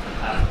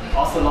back.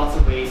 Also lots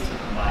of ways to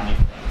combine these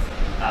things.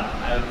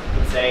 I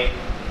would say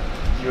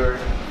you're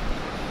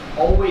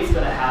always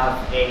going to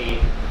have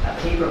a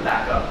paper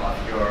backup of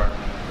your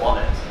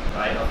wallet,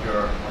 right? Of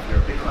your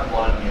Bitcoin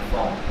wallet on your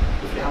phone.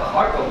 If you have a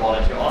hardware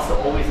wallet, you're also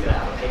always going to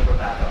have a paper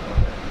backup of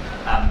it.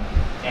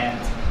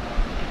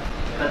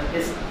 But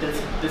this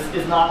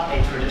is not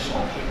a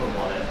traditional paper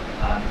wallet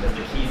because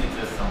the keys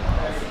exist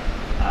somewhere else.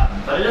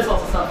 But it is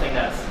also something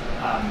that's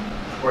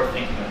worth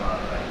thinking about,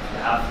 right? If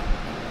you have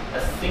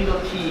a single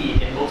key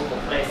in multiple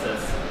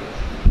places,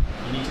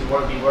 you need to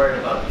be worried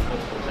about these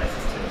multiple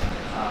places too.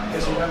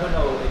 Because you never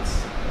know,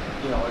 it's,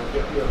 you know,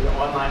 your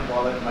online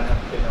wallet might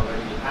have been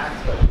already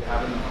hacked, but you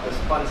haven't, those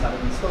funds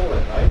haven't been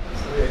stolen, right?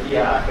 So if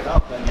you back it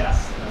up, then yeah,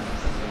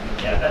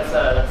 that's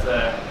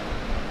a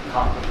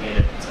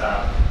complicated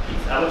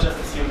piece. I would just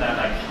assume that,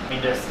 like, I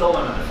mean, they're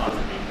stolen and the funds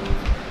are being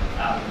moved.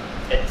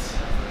 It's,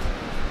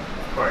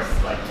 of course,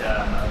 like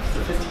a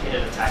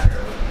sophisticated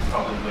attacker would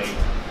probably wait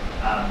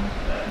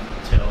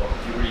until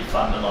you really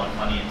fund a lot of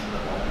money into the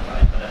wallet,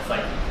 right? But it's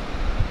like,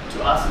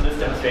 to us in this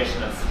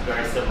demonstration, it's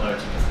very similar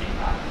to just being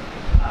hacked.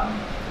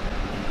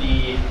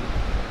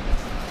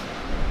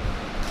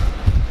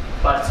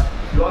 But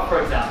you are, for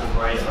example,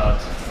 worried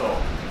about,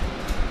 so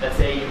let's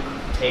say you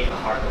take a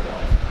hardware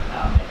wallet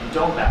and you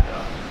don't back it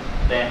up.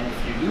 Then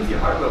if you lose your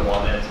hardware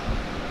wallet,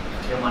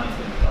 your money's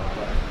going to be gone.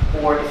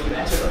 Or if you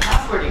enter the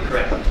password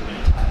incorrectly too many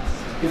times,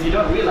 because you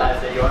don't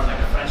realize that you're on like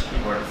a French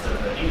keyboard instead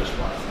of an English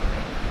one or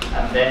something,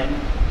 and then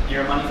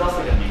your money's also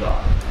going to be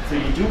gone. So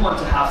you do want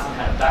to have some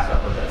kind of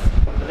backup of this,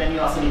 but then you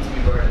also need to be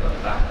worried about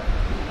the backup.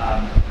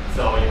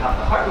 So you have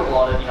the hardware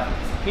wallet, you have a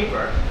piece of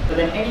paper, but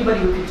then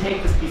anybody who can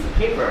take this piece of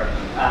paper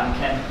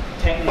can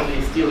technically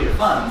steal your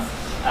funds,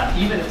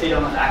 even if they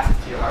don't have access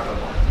to your hardware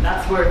wallet. And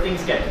that's where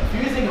things get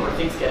confusing and where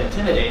things get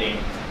intimidating,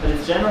 but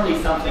it's generally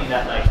something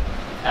that, like,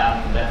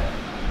 that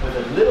with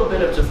a little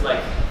bit of just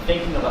like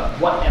thinking about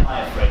what am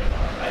I afraid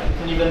about, right?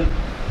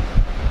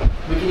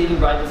 We can even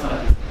write this on a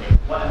piece of paper.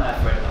 What am I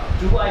afraid about?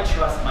 Do I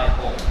trust my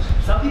home?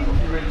 Some people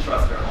can really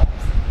trust their homes.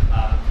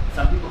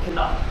 Some people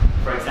cannot.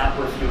 For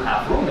example, if you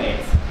have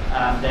roommates,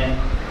 then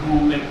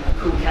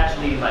who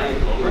casually invite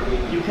you over,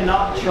 you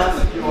cannot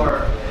trust your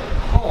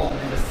home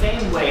in the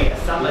same way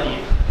as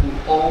somebody who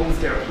owns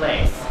their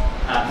place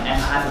and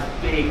has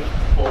a big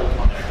bolt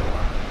on their door.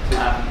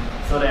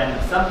 So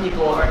then some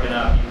people are going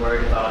to be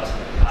worried about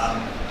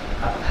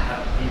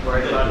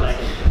like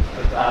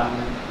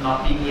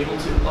not being able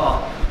to.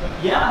 Well,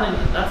 yeah, I mean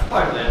that's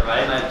part of it,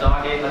 right? My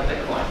dog ate my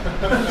Bitcoin.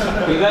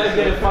 You gotta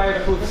get a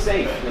fireproof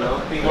safe, you know.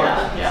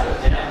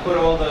 And put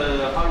all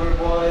the hardware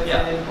wallets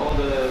in, all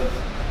the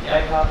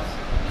backups.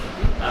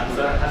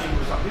 So having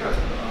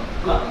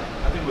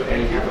I think we're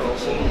in here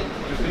also.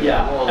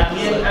 Yeah, I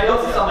mean, I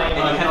also saw my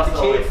email. And you have to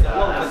change the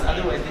wall because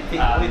otherwise they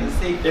take away the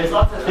safe. There's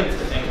lots of things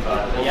to think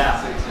about. But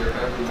yeah,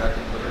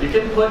 you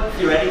can put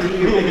theoretically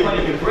your Bitcoin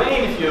in your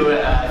brain if you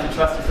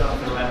trust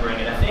yourself in remembering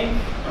it. I think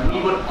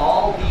we would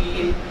all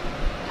be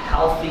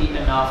healthy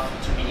enough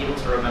to be able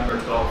to remember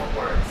 12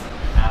 words.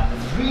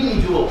 It's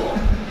really doable.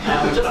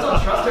 We just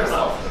don't trust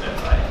ourselves with it,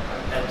 right?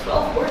 And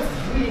 12 words is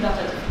really not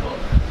that difficult.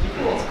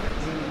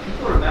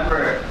 People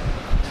remember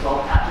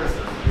 12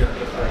 addresses.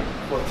 Right?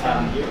 For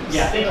 10 years.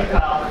 Yeah, thank you,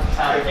 Kyle.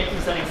 Thank you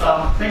for sending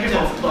some. Thank you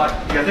for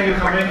thank you for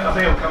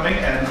coming,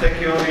 and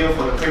thank you, Leo,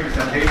 for the great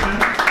presentation.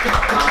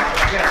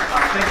 Again,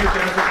 thank you,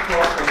 Jennifer,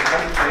 for the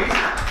whole place.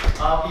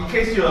 In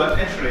case you're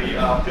actually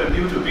you're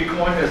new to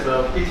Bitcoin, there's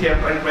the ATM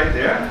right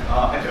there.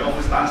 At the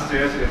office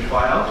downstairs, you can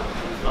try out.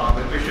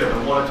 Make sure you have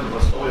a wallet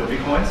to store your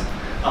Bitcoins.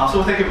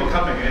 So thank you for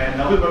coming, and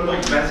we will have more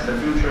events in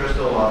the future.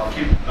 So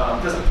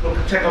just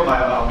check out my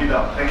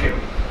meetup. Thank you.